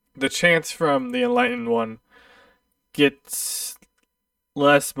 the chants from the enlightened one gets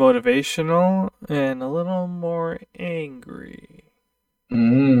less motivational and a little more angry.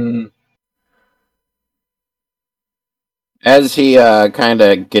 As he kind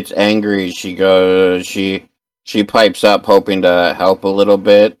of gets angry, she pipes up, hoping to help a little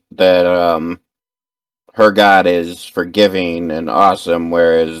bit. That her god is forgiving and awesome,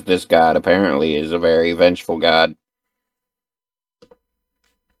 whereas this god apparently is a very vengeful god.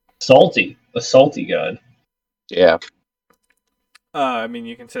 Salty. A salty god. Yeah. I mean,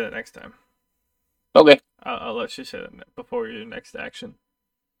 you can say that next time. Okay. I'll let you say that before your next action.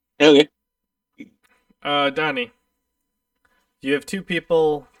 Okay. Donnie, you have two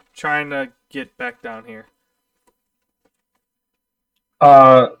people trying to get back down here.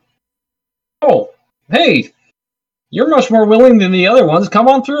 Oh, hey, you're much more willing than the other ones. Come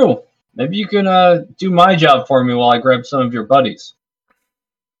on through. Maybe you can do my job for me while I grab some of your buddies.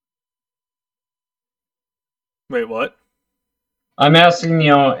 Wait, what? I'm asking,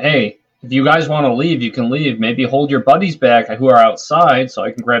 hey, if you guys want to leave, you can leave. Maybe hold your buddies back who are outside so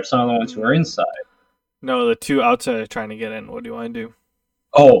I can grab some of the ones who are inside. No, the two outside are trying to get in. What do you want to do?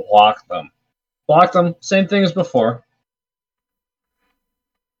 Oh, block them. Block them. Same thing as before.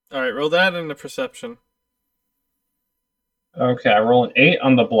 All right, roll that into perception. Okay, I roll an 8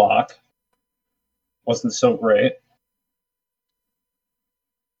 on the block. Wasn't so great.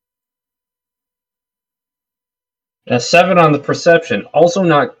 And a 7 on the perception. Also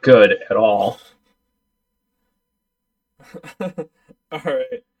not good at all. All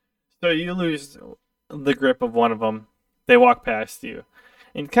right. So you lose the grip of one of them. They walk past you.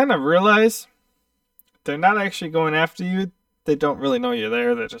 And kind of realize they're not actually going after you. They don't really know you're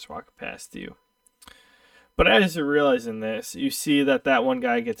there. They're just walking past you. But as you're realizing this, you see that one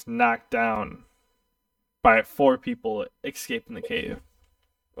guy gets knocked down by 4 people escaping the cave.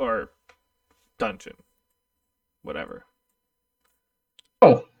 Or dungeon. Whatever.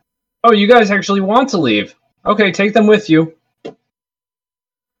 Oh, you guys actually want to leave. Okay, take them with you.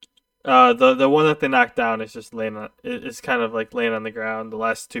 The one that they knocked down is just laying on. It's kind of like laying on the ground. The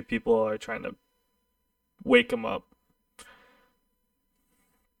last 2 people are trying to wake him up.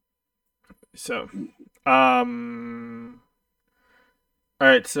 So, all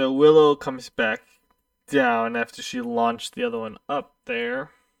right. So Willow comes back down after she launched the other one up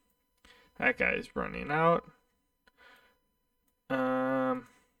there. That guy's running out.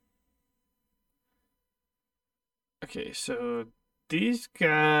 Okay, so these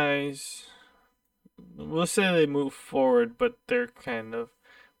guys, we'll say they move forward, but they're kind of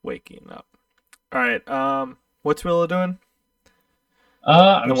waking up. All right. What's Willow doing?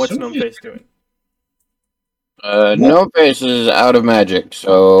 I'm And what's assuming Gnome Face doing? No Face is out of magic,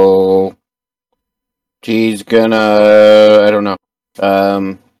 so he's gonna. I don't know.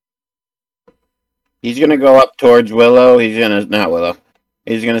 He's gonna go up towards Willow. He's gonna not Willow.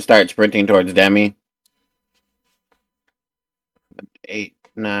 He's gonna start sprinting towards Demi. 8,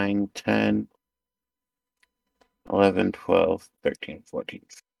 9, 10, 11, 12, 13, 14,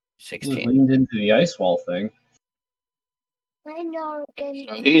 just 16. leaned into the ice wall thing. I know. So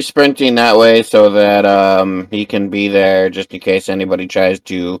he's sprinting that way so that he can be there just in case anybody tries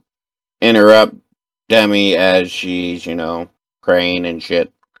to interrupt Demi as she's, praying and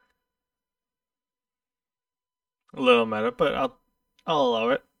shit. A little meta, but I'll allow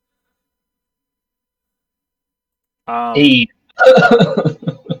it. Hey.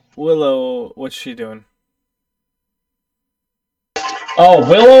 Willow, what's she doing? Oh,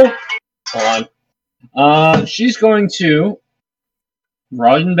 Willow? Hold on. She's going to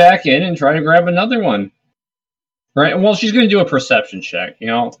run back in and try to grab another one. Right? Well, she's going to do a perception check,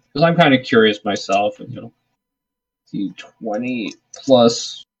 because I'm kind of curious myself. See, 20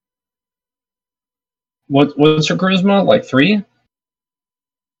 plus. What's her charisma? Like 3?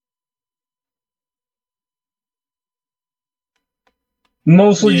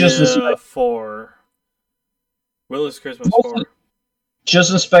 Mostly just 4. Willow's charisma's Mostly- 4.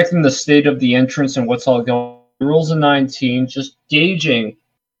 just inspecting the state of the entrance and what's all going. Rules of 19, just gauging.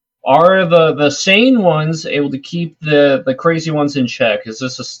 Are the sane ones able to keep the crazy ones in check? Is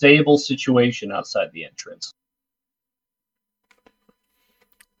this a stable situation outside the entrance?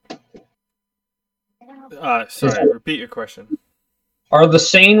 Sorry, repeat your question. Are the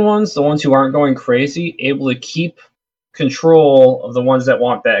sane ones, the ones who aren't going crazy, able to keep control of the ones that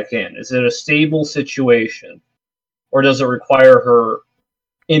want back in? Is it a stable situation? Or does it require her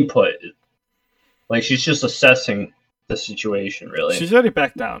input? Like, she's just assessing the situation, really. She's already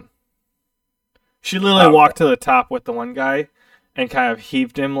back down. She literally walked to the top with the one guy and kind of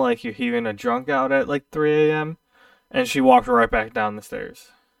heaved him like you're heaving a drunk out at like 3 a.m. And she walked right back down the stairs.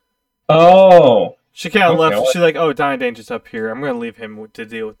 Oh. She kind of Okay, left. well- She's like, oh, Donnie Danger's up here. I'm going to leave him to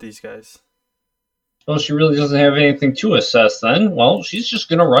deal with these guys. Well, she really doesn't have anything to assess then. Well, she's just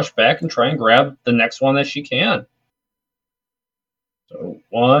going to rush back and try and grab the next one that she can. So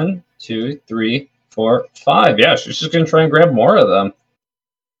 1, 2, 3, 4, 5. Yeah, she's just going to try and grab more of them.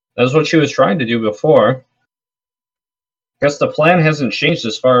 That's what she was trying to do before. Guess the plan hasn't changed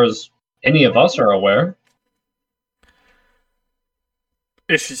as far as any of us are aware.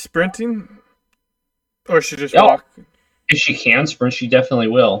 Is she sprinting? Or is she just Yeah. walk? If she can sprint, she definitely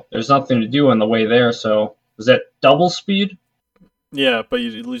will. There's nothing to do on the way there, so is that double speed? Yeah, but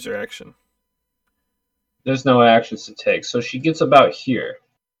you lose your action. There's no actions to take, so she gets about here.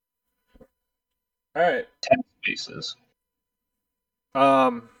 All right. 10 spaces.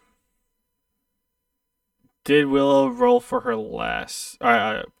 Did Willow roll for her last?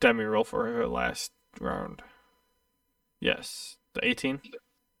 Demi roll for her last round. Yes, the 18.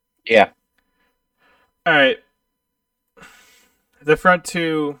 Yeah. All right. The front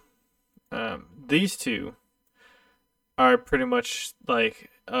two, these two, are pretty much like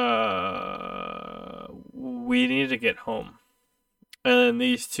we need to get home, and then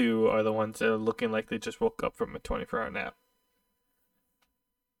these two are the ones that are looking like they just woke up from a 24-hour nap.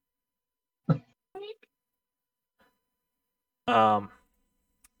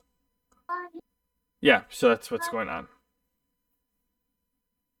 Yeah, so that's what's going on.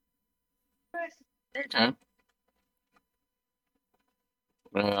 Okay.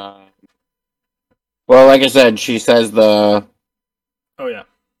 Well, like I said, she says the Oh yeah.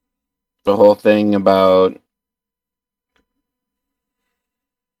 whole thing about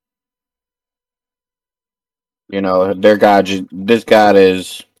their god. This god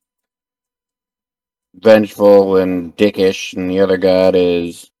is vengeful and dickish, and the other god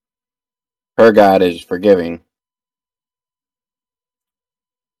is her god is forgiving.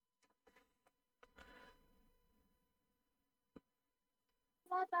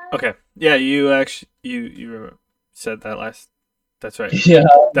 Okay. Yeah, you actually you said that last. That's right. Yeah,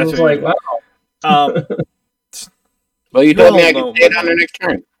 That's I was what like, wow. Well, you You told me all I know could say it my on her next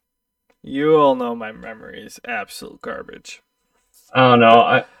turn. You all know my memory is absolute garbage. I don't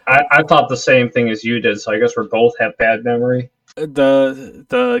know. I thought the same thing as you did, so I guess we both have bad memory.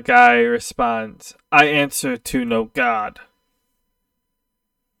 The guy responds, "I answer to no god."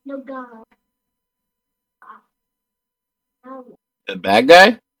 No God. The bad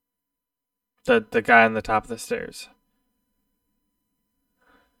guy? The guy on the top of the stairs.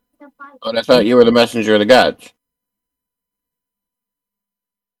 But I thought you were the messenger of the gods.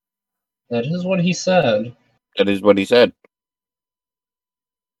 That is what he said. That is what he said.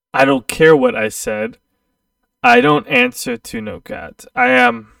 I don't care what I said. I don't answer to no god. I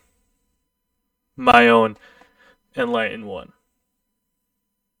am my own enlightened one.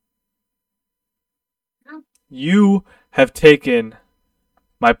 You have taken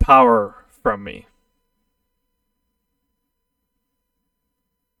my power from me.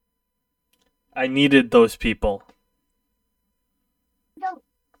 I needed those people.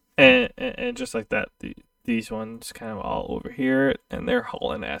 And just like that, these ones kind of all over here, and they're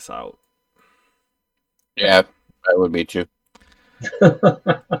hauling ass out. Yeah, that would be too.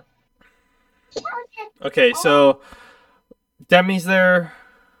 Okay, so Demi's there,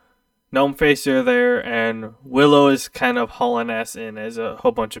 Gnome Face are there, and Willow is kind of hauling ass in as a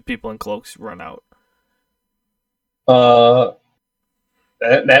whole bunch of people in cloaks run out.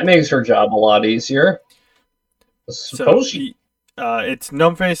 That makes her job a lot easier. So it's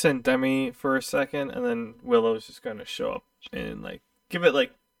Gnome Face and Demi for a second, and then Willow's just gonna show up and like give it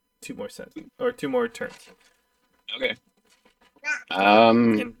like 2 more seconds or 2 more turns. Okay.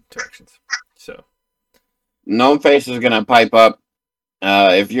 Interactions. So Gnome Face is gonna pipe up.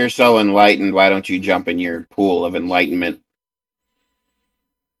 If you're so enlightened, why don't you jump in your pool of enlightenment?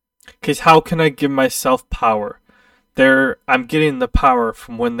 because how can I give myself power? I'm getting the power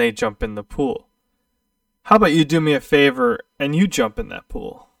from when they jump in the pool. How about you do me a favor and you jump in that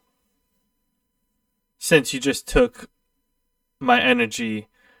pool? Since you just took my energy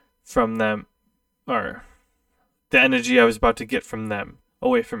from them, or the energy I was about to get from them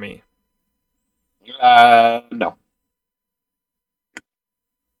away from me. No.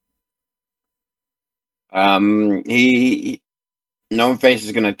 Gnome Face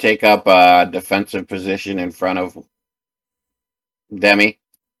is gonna take up a defensive position in front of Demi,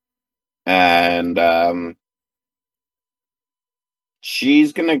 and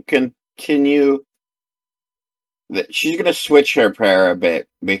she's gonna continue. She's gonna switch her prayer a bit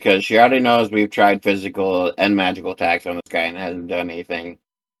because she already knows we've tried physical and magical attacks on this guy and it hasn't done anything.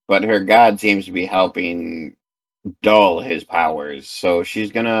 But her god seems to be helping dull his powers, so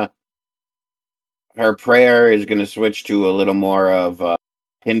her prayer is gonna switch to a little more of a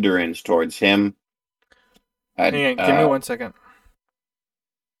hindrance towards him. Hang on, give me 1 second.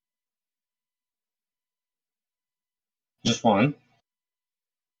 Just one.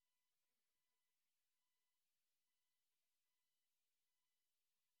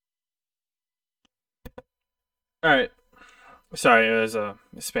 All right. Sorry, it was a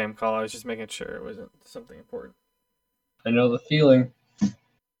spam call. I was just making sure it wasn't something important. I know the feeling.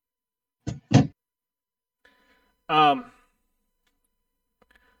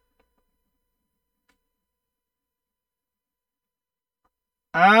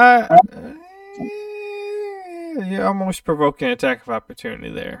 You're almost provoking an attack of opportunity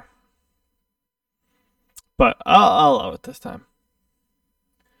there, but I'll allow it this time.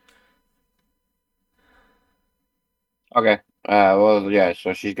 Okay. Well, yeah.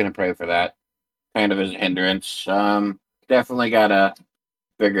 So she's gonna pray for that, kind of as a hindrance. Definitely gotta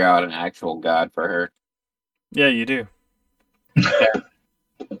figure out an actual god for her. Yeah, you do.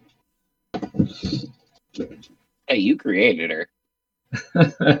 Hey, you created her.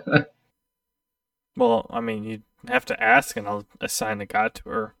 Well, I mean, you have to ask, and I'll assign a god to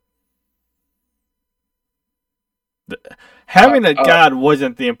her. Having a god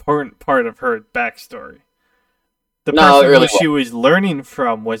wasn't the important part of her backstory. The person really she was learning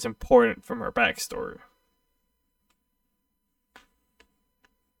from was important from her backstory.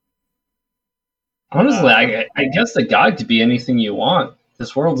 Honestly, I guess the god could be anything you want.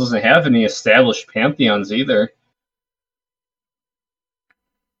 This world doesn't have any established pantheons either.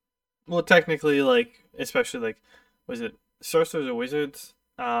 Well, technically, like, especially, like, was it sorcerers or wizards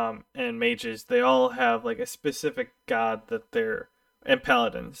and mages, they all have, like, a specific god that they're... And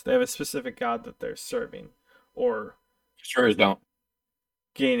paladins, they have a specific god that they're serving. Or... Sorcerers don't.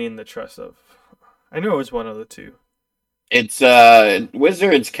 Gaining the trust of. I knew it was one of the two. It's,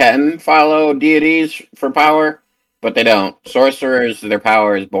 wizards can follow deities for power, but they don't. Sorcerers, their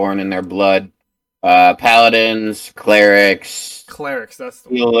power is born in their blood. Paladins, clerics, that's the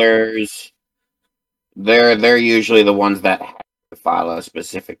healers. They're usually the ones that have to follow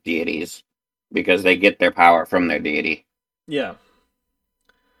specific deities because they get their power from their deity. Yeah.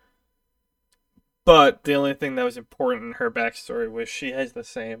 But the only thing that was important in her backstory was she has the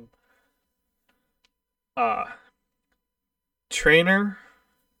same trainer,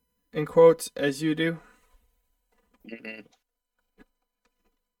 in quotes, as you do. Mm-hmm.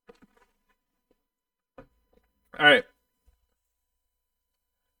 All right.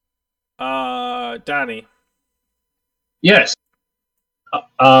 Donnie. Yes.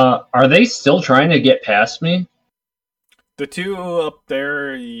 Are they still trying to get past me? The two up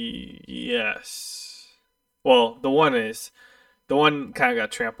there, yes. Well, the one is. The one kind of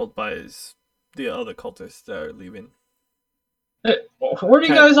got trampled by the other cultists that are leaving. What are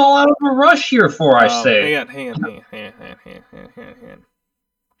you guys all out of a rush here for, I say? Hang on.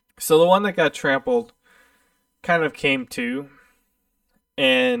 So the one that got trampled kind of came to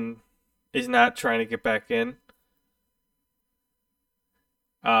and is not trying to get back in.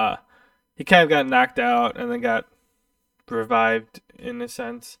 He kind of got knocked out and then got revived in a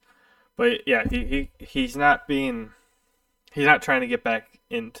sense. But yeah, he's not trying to get back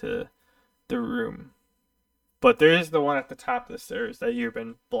into the room. But there is the one at the top of the stairs that you've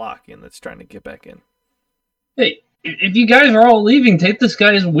been blocking that's trying to get back in. Hey, if you guys are all leaving, take this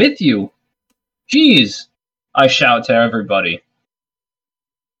guy with you. Jeez, I shout to everybody.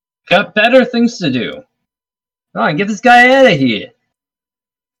 Got better things to do. Come on, get this guy out of here.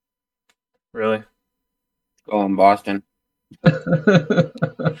 Really? Go in Boston.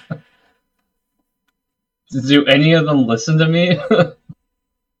 Do any of them listen to me?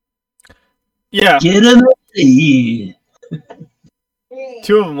 Yeah. Get him out of here.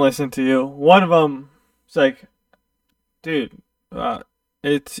 Two of them listen to you. One of them is like, dude,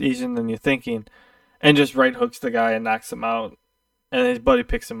 it's easier than you're thinking. And just right hooks the guy and knocks him out. And his buddy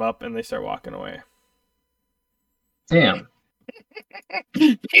picks him up and they start walking away. Damn.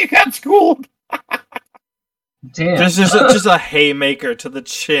 You got schooled. Damn. There's just a haymaker to the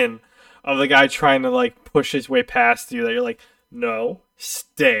chin of the guy trying to like push his way past you that you're like, no,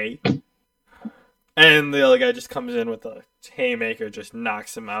 stay. And the other guy just comes in with a haymaker, just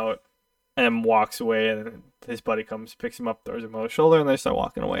knocks him out and walks away. And his buddy comes, picks him up, throws him over his shoulder, and they start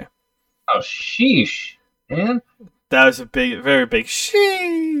walking away. Oh, sheesh, man. That was a very big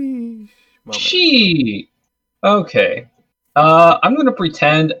sheesh moment. She. Okay. I'm gonna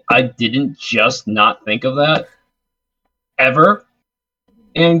pretend I didn't just not think of that ever,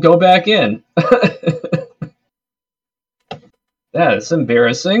 and go back in. That's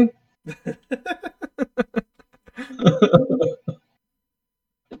embarrassing.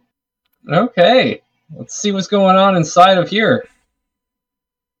 Okay, let's see what's going on inside of here.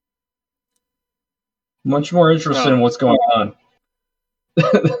 Much more interested in what's going on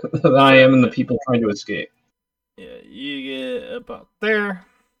than I am in the people trying to escape. Yeah, you get about there.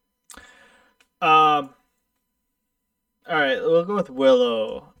 All right, we'll go with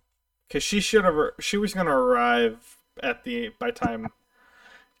Willow, because she was gonna arrive by time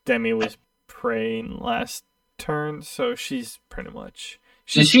Demi was praying last turn, so she's pretty much.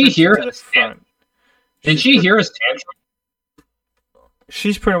 Did she hear to the front? Did she hear his tantrum?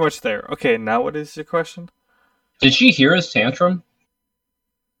 She's pretty much there. Okay, now what is your question? Did she hear his tantrum?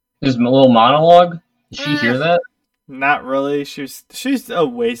 His little monologue? Did she hear that? Not really. She's a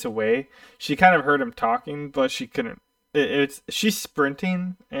ways away. She kind of heard him talking, but she couldn't. She's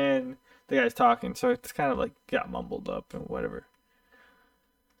sprinting and the guy's talking, so it's kind of like got mumbled up and whatever.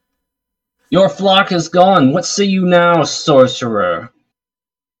 Your flock is gone. What say you now, sorcerer?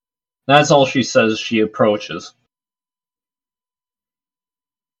 That's all she says as she approaches.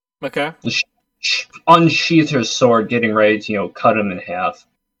 Okay. Unsheathed her sword, getting ready to, cut him in half.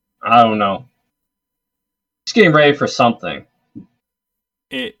 I don't know. She's getting ready for something.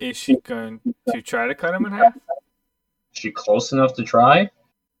 Is she going to try to cut him in half? Is she close enough to try?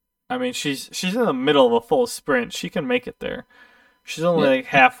 I mean, she's in the middle of a full sprint. She can make it there. She's only like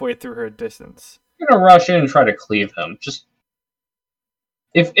halfway through her distance. I'm gonna rush in and try to cleave him. Just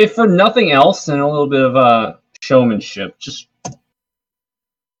if for nothing else than a little bit of showmanship, just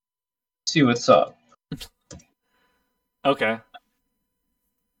see what's up. Okay.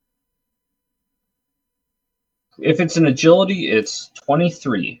 If it's an agility, it's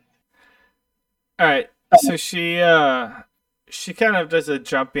 23. All right. So she kind of does a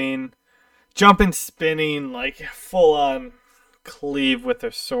jumping, spinning, like full on cleave with her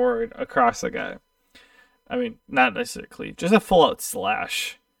sword across the guy. I mean, not necessarily cleave, just a full out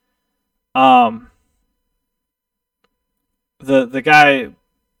slash. The guy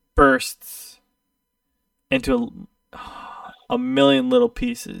bursts into a million little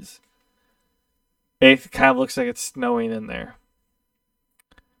pieces. It kind of looks like it's snowing in there.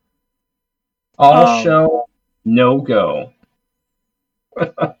 All show, no go.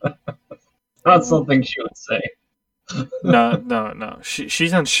 Not something she would say. No.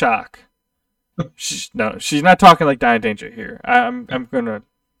 She's in shock. She's not talking like Dire Danger here. I'm gonna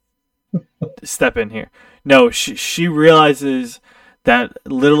step in here. No, she realizes that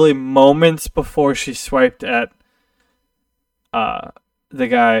literally moments before she swiped at the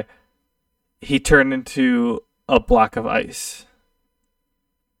guy, he turned into a block of ice.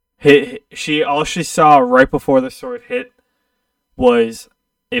 All she saw right before the sword hit was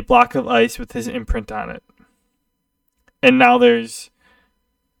a block of ice with his imprint on it. And now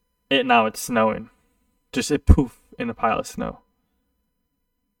now it's snowing. Just a poof in a pile of snow.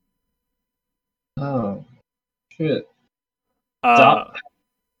 Oh, shit.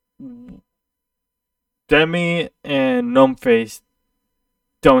 Demi and Gnomeface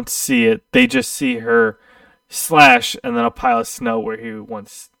don't see it. They just see her slash and then a pile of snow where he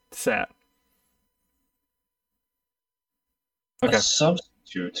once sat. Okay. A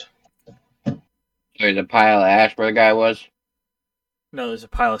substitute. There's a pile of ash where the guy was. No, there's a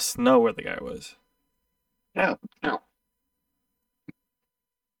pile of snow where the guy was. No.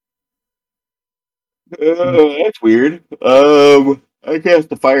 That's weird. I cast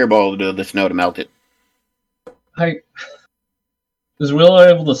the fireball into the snow to melt it. Is Willow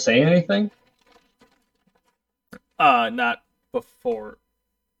able to say anything? Not before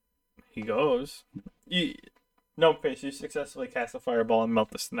he goes. Gnomeface, you successfully cast a fireball and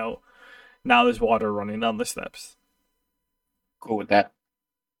melt the snow. Now there's water running down the steps. Cool with that.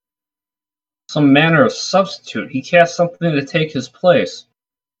 Some manner of substitute. He cast something to take his place.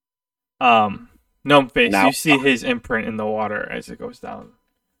 Gnomeface, Now- you see his imprint in the water as it goes down.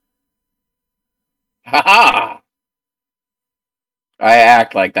 Ha! I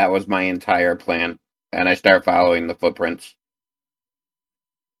act like that was my entire plan, and I start following the footprints,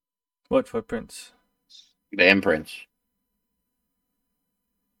 What footprints? the imprints.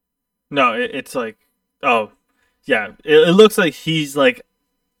 No, it's like, oh, yeah. It looks like he's like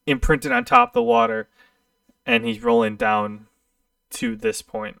imprinted on top of the water, and he's rolling down to this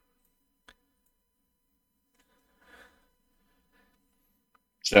point.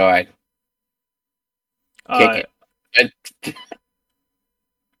 So I kick it.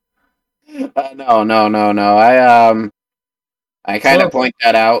 No. I kind of point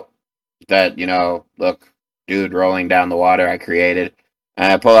that out. That look, dude, rolling down the water I created.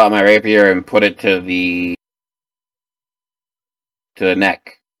 And I pull out my rapier and put it to the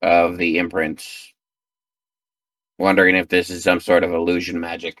neck of the imprints, wondering if this is some sort of illusion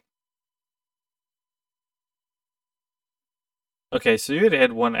magic. Okay, so you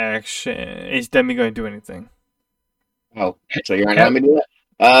had one action. Is Demi going to do anything? Oh, so you're not letting me do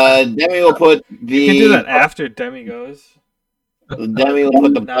that? Demi will put the. You can do that after Demi goes. Demi will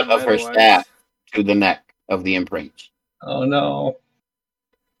put the butt of her Non-meta-wise. staff to the neck of the imprint. Oh no.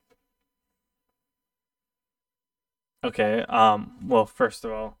 Okay, well, first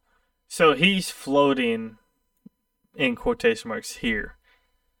of all, so he's floating, in quotation marks, here.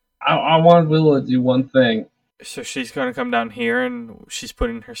 I want Willow to do one thing. So she's going to come down here and she's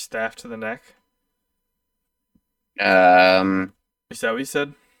putting her staff to the neck? Is that what you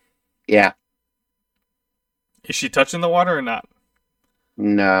said? Yeah. Is she touching the water or not?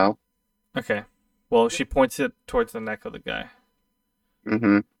 No. Okay. Well, she points it towards the neck of the guy.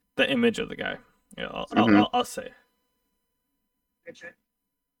 Mm-hmm. The image of the guy. Yeah, I'll say.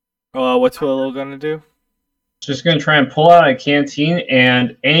 What's Willow going to do? Just going to try and pull out a canteen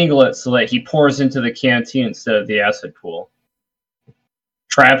and angle it so that he pours into the canteen instead of the acid pool.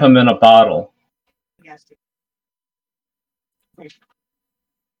 Trap him in a bottle.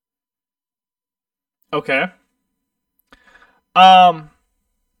 Okay. You're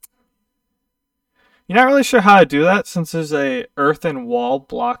not really sure how to do that since there's a earthen wall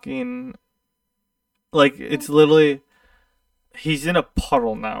blocking. Like, it's literally, he's in a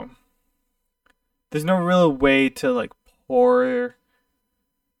puddle now. There's no real way to like pour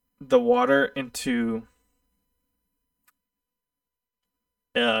the water into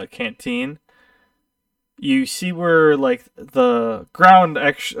a canteen. You see where like the ground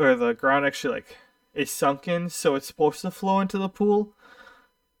actually like is sunken, so it's supposed to flow into the pool,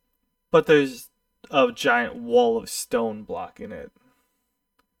 but there's a giant wall of stone blocking it,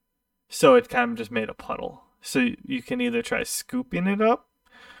 so it kind of just made a puddle. So you can either try scooping it up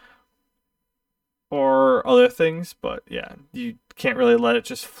or other things, but yeah, you can't really let it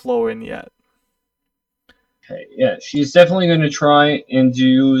just flow in yet. Okay, yeah, she's definitely going to try and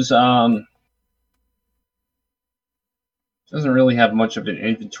use. Doesn't really have much of an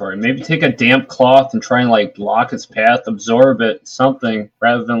inventory. Maybe take a damp cloth and try and like block its path, absorb it, something,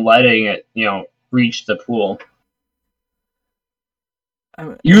 rather than letting it, reach the pool.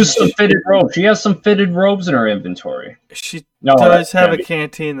 Use some fitted rope. She has some fitted robes in her inventory. She No, does have a Debbie.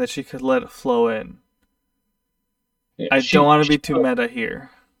 canteen that she could let it flow in. Yeah, I she- don't want to be she- too meta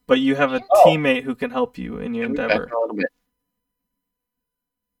here, but you have a Oh. teammate who can help you in your endeavor. A little bit.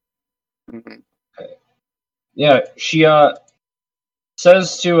 Mhm. Yeah, she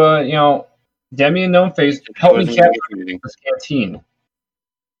says to Demi and Gnome Face, help me Wasn't capture negotiating. this canteen.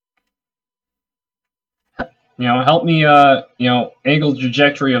 Help me, angle the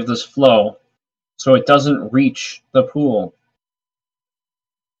trajectory of this flow so it doesn't reach the pool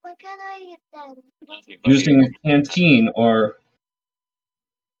What can I get then? using a canteen or...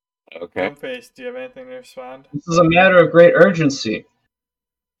 Okay. Face, do you have anything to respond? This is a matter of great urgency.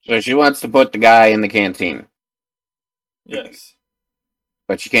 So she wants to put the guy in the canteen, Yes.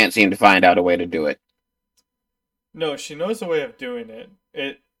 but she can't seem to find out a way to do it. No, she knows a way of doing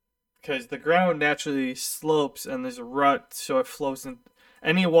it. Because the ground naturally slopes and there's a rut, so it flows in.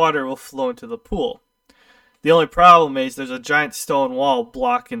 Any water will flow into the pool. The only problem is there's a giant stone wall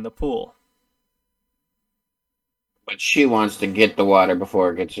blocking the pool. But she wants to get the water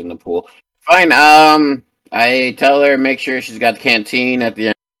before it gets in the pool. Fine, I tell her make sure she's got the canteen at the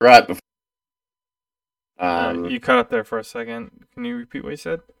end of the rut before. You cut up there for a second. Can you repeat what you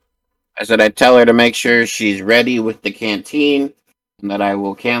said? I said I tell her to make sure she's ready with the canteen, and that I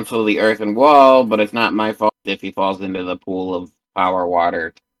will cancel the earthen wall, but it's not my fault if he falls into the pool of power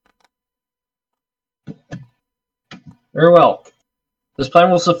water. Very well. This plan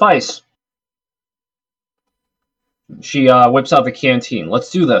will suffice. She whips out the canteen.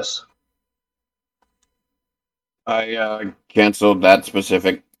 Let's do this. I canceled that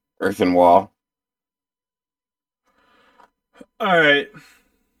specific earthen wall. Alright.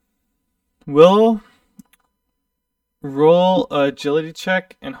 We'll roll a agility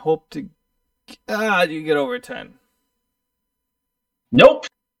check and hope to... you get over 10. Nope.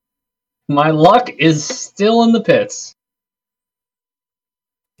 My luck is still in the pits.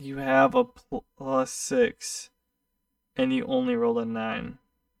 You have a +6. And you only rolled a 9.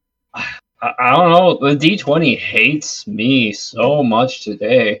 I don't know. The D20 hates me so much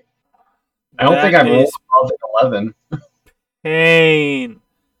today. I don't think I rolled above 11. Pain.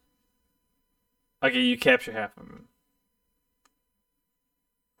 Okay, you capture half of him.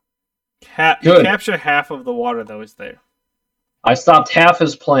 You capture half of the water that was there. I stopped half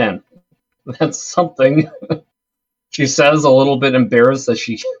his plan. That's something. She says, a little bit embarrassed that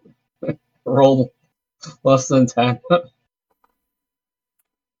she rolled less than 10.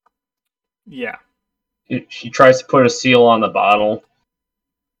 Yeah. She tries to put a seal on the bottle.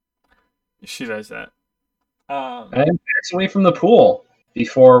 She does that. And backs away from the pool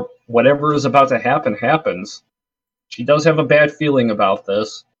before whatever is about to happen happens. She does have a bad feeling about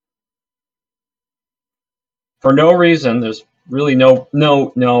this. For no reason. There's really no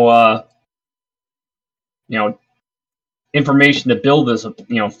information to build this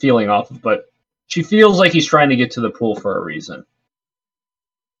feeling off of, but she feels like he's trying to get to the pool for a reason.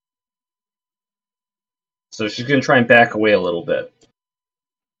 So she's going to try and back away a little bit.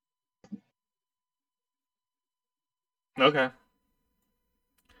 Okay.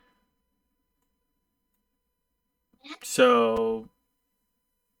 So,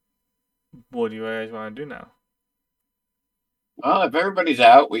 what do you guys want to do now? Well, if everybody's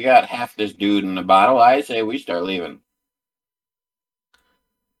out, we got half this dude in the bottle. I say we start leaving.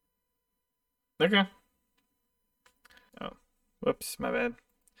 Okay. Oh, whoops, my bad.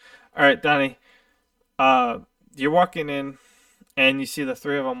 All right, Donnie. You're walking in, and you see the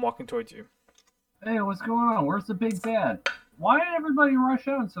three of them walking towards you. Hey, what's going on? Where's the big bad? Why did everybody rush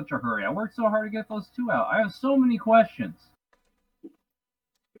out in such a hurry? I worked so hard to get those two out. I have so many questions.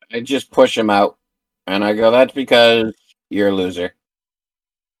 I just push him out, and I go, that's because you're a loser.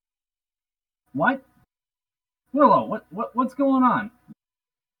 What? Willow, what's going on?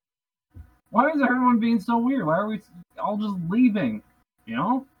 Why is everyone being so weird? Why are we all just leaving? You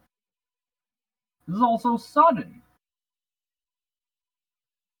know? This is all so sudden.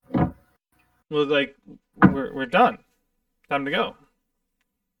 Well, like, we're done. Time to go.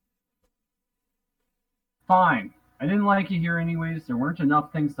 Fine. I didn't like you here anyways. There weren't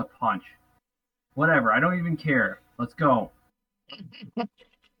enough things to punch. Whatever. I don't even care. Let's go.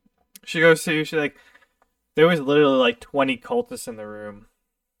 She goes to you. She's like, there was literally like 20 cultists in the room.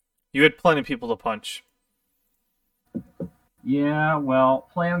 You had plenty of people to punch. Yeah, well,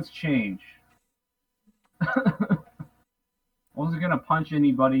 plans change. I wasn't gonna punch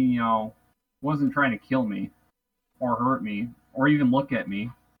anybody, wasn't trying to kill me, or hurt me, or even look at me.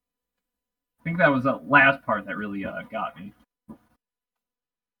 I think that was the last part that really got me.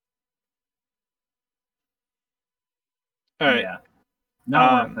 Alright. Yeah.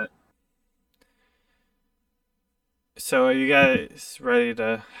 Not worth it. So are you guys ready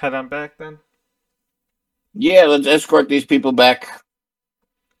to head on back then? Yeah, let's escort these people back.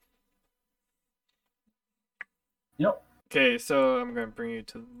 Yep. Okay, so I'm going to bring you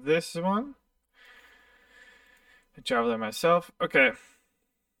to this one. I travel there myself. Okay.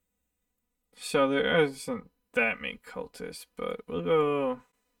 So there isn't that many cultists, but we'll go.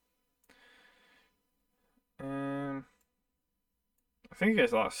 I think you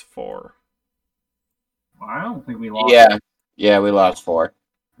guys lost 4. Well, I don't think we lost. Yeah, we lost 4.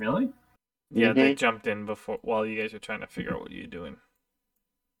 Really? Yeah, they Mhm. jumped in before while you guys were trying to figure out what you're doing.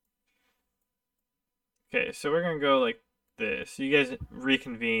 Okay, so we're gonna go like this. You guys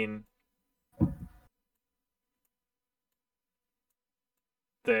reconvene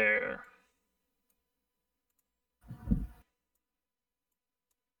there.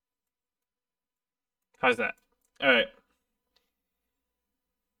 How's that? All right.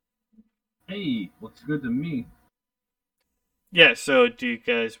 Hey, looks good to me. Yeah. So, do you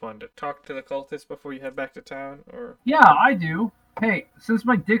guys want to talk to the cultists before you head back to town, or? Yeah, I do. Hey, since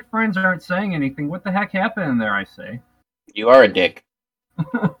my dick friends aren't saying anything, what the heck happened in there, I say? You are a dick.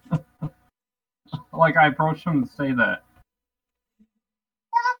 Like, I approached them to say that.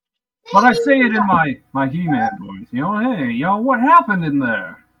 But I say it in my He-Man voice. Hey, what happened in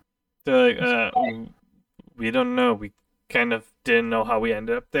there? They're like, we don't know. We kind of didn't know how we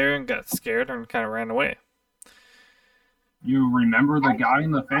ended up there and got scared and kind of ran away. You remember the guy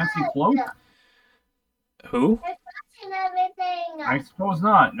in the fancy cloak? Who? And everything. I suppose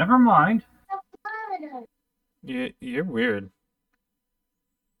not. Never mind. You're weird.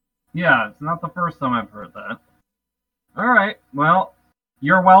 Yeah, it's not the first time I've heard that. Alright, well,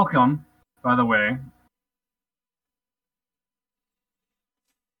 you're welcome, by the way.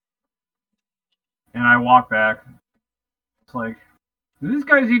 And I walk back. It's like, do these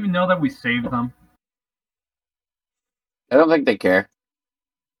guys even know that we saved them? I don't think they care.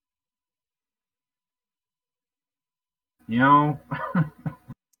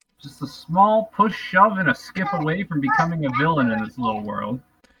 Just a small push shove and a skip away from becoming a villain in this little world.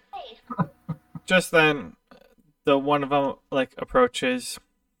 Just then, the one of them like approaches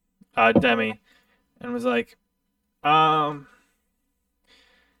Demi and was like, I'm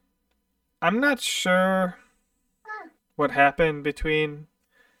not sure what happened between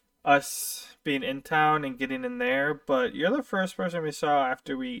us being in town and getting in there, but you're the first person we saw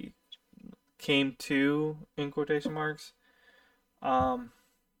after we came to, in quotation marks.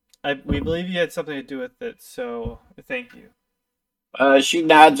 We believe you had something to do with it, so thank you. She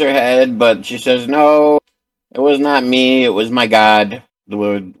nods her head, but she says, "No, it was not me. It was my god,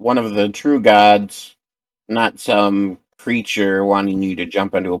 one of the true gods, not some creature wanting you to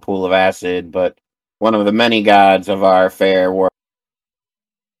jump into a pool of acid, but one of the many gods of our fair world.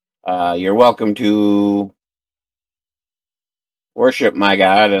 You're welcome to worship my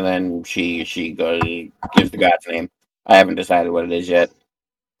god." And then she goes, gives the god's name. I haven't decided what it is yet.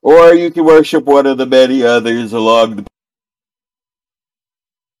 Or you can worship one of the many others along the.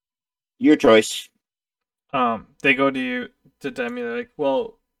 Your choice. They go to Demi. They're like,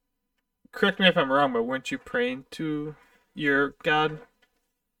 well, correct me if I'm wrong, but weren't you praying to your god?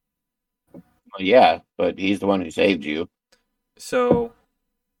 Well, yeah, but he's the one who saved you. So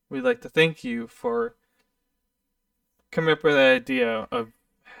we'd like to thank you for coming up with the idea of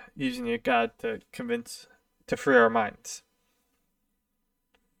using your god to free our minds.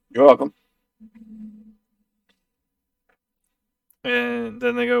 You're welcome. And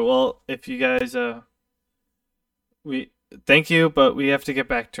then they go, well, if you guys, we thank you, but we have to get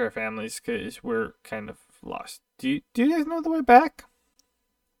back to our families because we're kind of lost. Do you guys know the way back?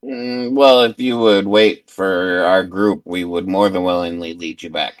 Well, if you would wait for our group, we would more than willingly lead you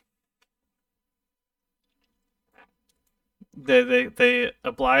back. They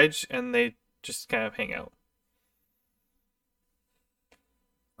oblige and they just kind of hang out.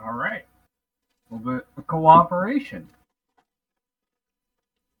 All right. A little bit of cooperation.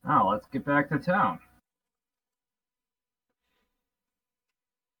 Now, let's get back to town.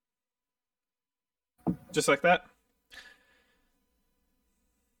 Just like that?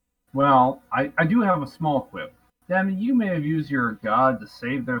 Well, I do have a small quip. Demi, you may have used your god to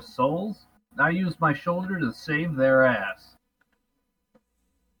save their souls. I used my shoulder to save their ass.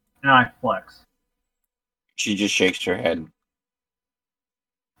 And I flex. She just shakes her head.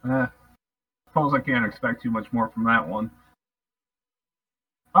 Suppose I can't expect too much more from that one.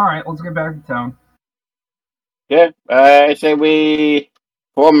 Alright, let's get back to town. Yeah, I say we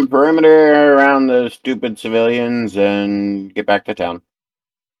form a perimeter around the stupid civilians and get back to town.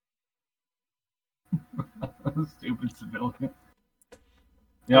 Stupid civilian.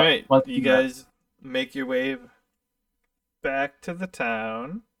 Yep, all right, you guys make your way back to the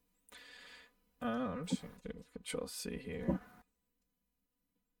town. I'm just going to do Control C here.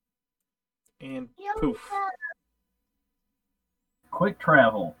 And poof. Quick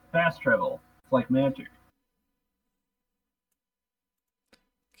travel. Fast travel. It's like magic.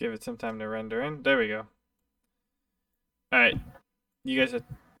 give it some time to render in. There we go. Alright. You guys are...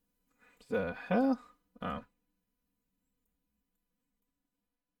 The hell? Oh.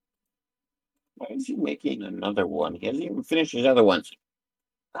 Why is he making another one? He hasn't even finished his other ones.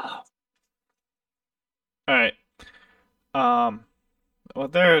 Oh. Alright. Well,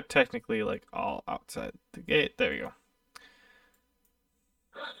 they're technically, like, all outside the gate. There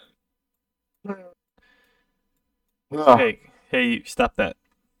we go. Oh. Hey, stop that.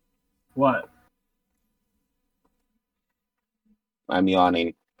 What? I'm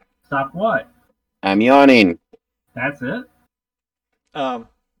yawning. Stop what? I'm yawning. That's it?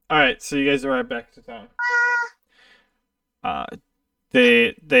 Alright, so you guys arrive back to town.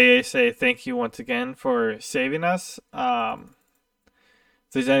 They say thank you once again for saving us. If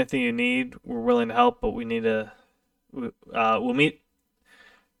there's anything you need, we're willing to help, but we need to. We'll meet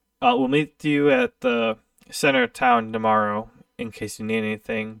you at the center of town tomorrow in case you need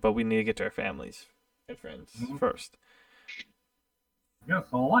anything. But we need to get to our families and friends first. I guess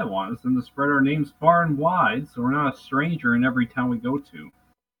all I want is them to spread our names far and wide so we're not a stranger in every town we go to.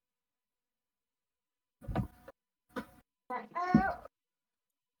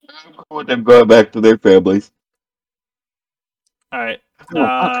 With them going back to their families. All right.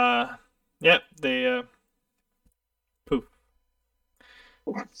 Yep. They poof.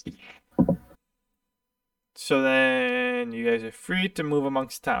 So then you guys are free to move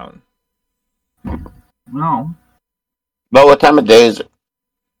amongst town. No. But what time of day is it?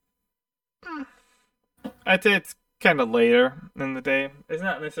 I'd say it's kind of later in the day. It's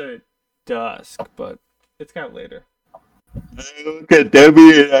not necessarily dusk, but it's kind of later. I look at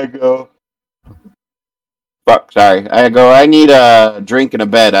Debbie and I go, fuck, sorry. I go, I need a drink and a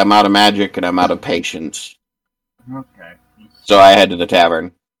bed. I'm out of magic and I'm out of patience. Okay. So I head to the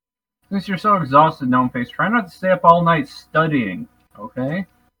tavern. Since you're so exhausted, Gnomeface, try not to stay up all night studying, okay?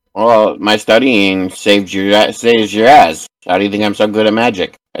 Well, my studying saves your ass. How do you think I'm so good at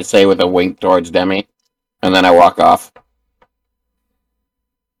magic? I say with a wink towards Demi, and then I walk off.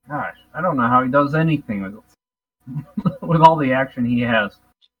 Gosh, I don't know how he does anything with with all the action he has.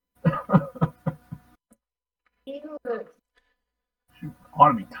 She ought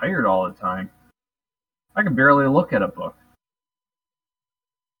to be tired all the time. I can barely look at a book.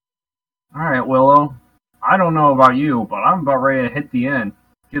 Alright, Willow. I don't know about you, but I'm about ready to hit the inn.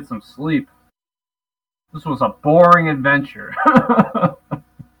 Get some sleep. This was a boring adventure.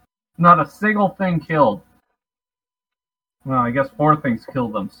 Not a single thing killed. Well, I guess 4 things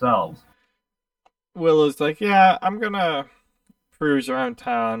killed themselves. Willow's like, yeah, I'm gonna cruise around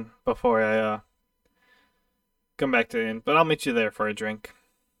town before I come back to the inn, but I'll meet you there for a drink.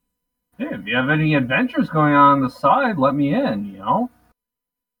 Hey, if you have any adventures going on the side, let me in, you know?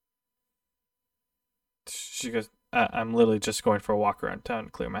 She goes, I'm literally just going for a walk around town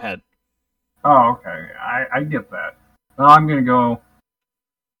to clear my head. Oh, okay. I get that. Well, I'm gonna go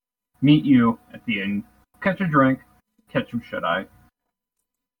meet you at the inn. Catch a drink. Catch him, should I?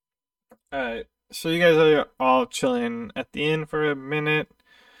 Alright, so you guys are all chilling at the inn for a minute.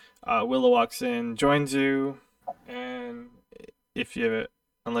 Willow walks in, joins you, and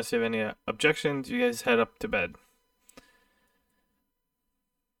unless you have any objections, you guys head up to bed.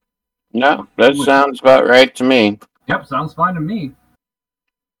 No, that sounds about right to me. Yep, sounds fine to me.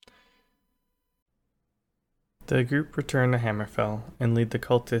 The group return to Hammerfell and lead the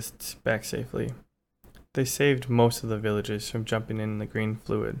cultists back safely. They saved most of the villagers from jumping in the green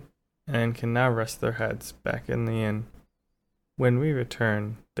fluid, and can now rest their heads back in the inn. When we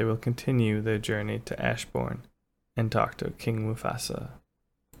return, they will continue their journey to Ashbourne and talk to King Mufasa.